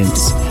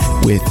guidance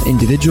with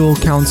individual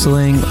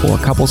counseling or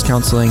couples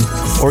counseling,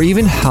 or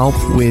even help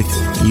with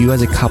you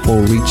as a couple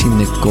reaching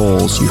the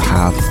goals you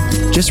have,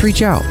 just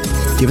reach out.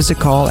 Give us a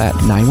call at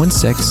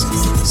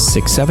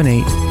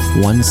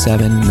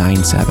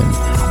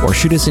 916-678-1797 or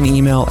shoot us an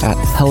email at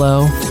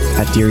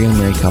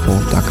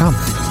hello@dearyoungmarriedcouple.com.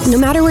 No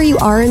matter where you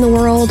are in the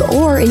world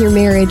or in your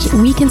marriage,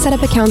 we can set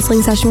up a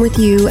counseling session with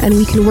you and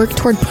we can work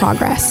toward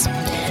progress.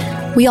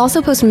 We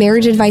also post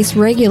marriage advice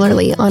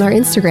regularly on our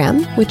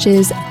Instagram, which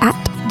is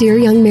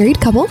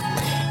 @dearyoungmarriedcouple,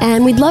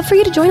 and we'd love for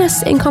you to join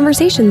us in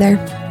conversation there.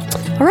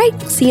 All right,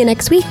 see you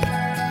next week.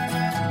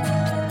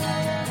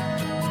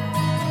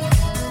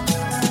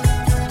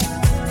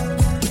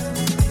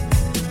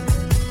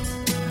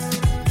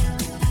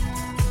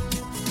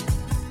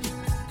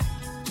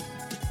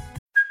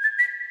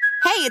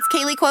 It's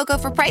Kaylee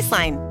Cuoco for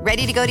Priceline.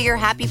 Ready to go to your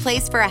happy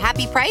place for a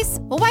happy price?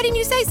 Well, why didn't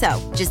you say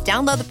so? Just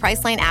download the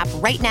Priceline app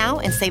right now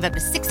and save up to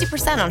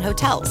 60% on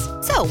hotels.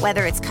 So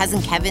whether it's Cousin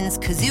Kevin's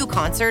Kazoo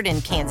Concert in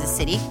Kansas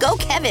City, go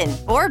Kevin,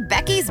 or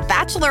Becky's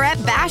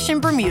Bachelorette Bash in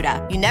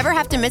Bermuda, you never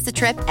have to miss a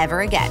trip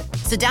ever again.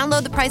 So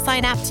download the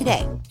Priceline app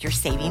today. Your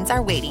savings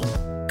are waiting.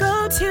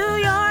 Go to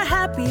your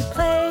happy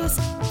place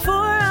for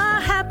a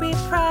happy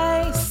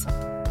price.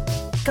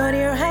 Go to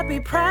your happy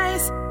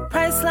price,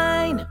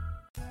 Priceline.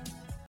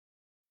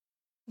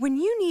 When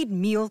you need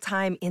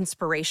mealtime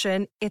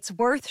inspiration, it's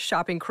worth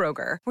shopping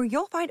Kroger, where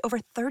you'll find over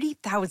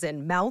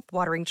 30,000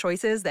 mouth-watering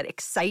choices that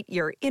excite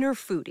your inner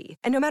foodie.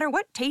 And no matter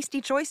what tasty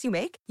choice you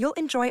make, you'll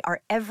enjoy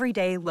our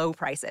everyday low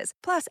prices,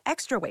 plus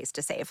extra ways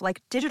to save,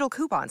 like digital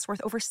coupons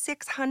worth over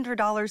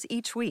 $600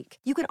 each week.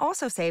 You can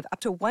also save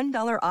up to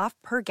 $1 off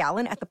per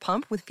gallon at the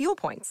pump with fuel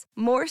points.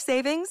 More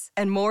savings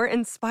and more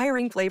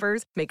inspiring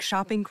flavors make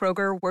shopping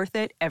Kroger worth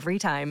it every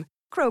time.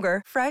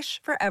 Kroger, fresh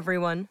for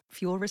everyone.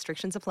 Fuel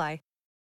restrictions apply.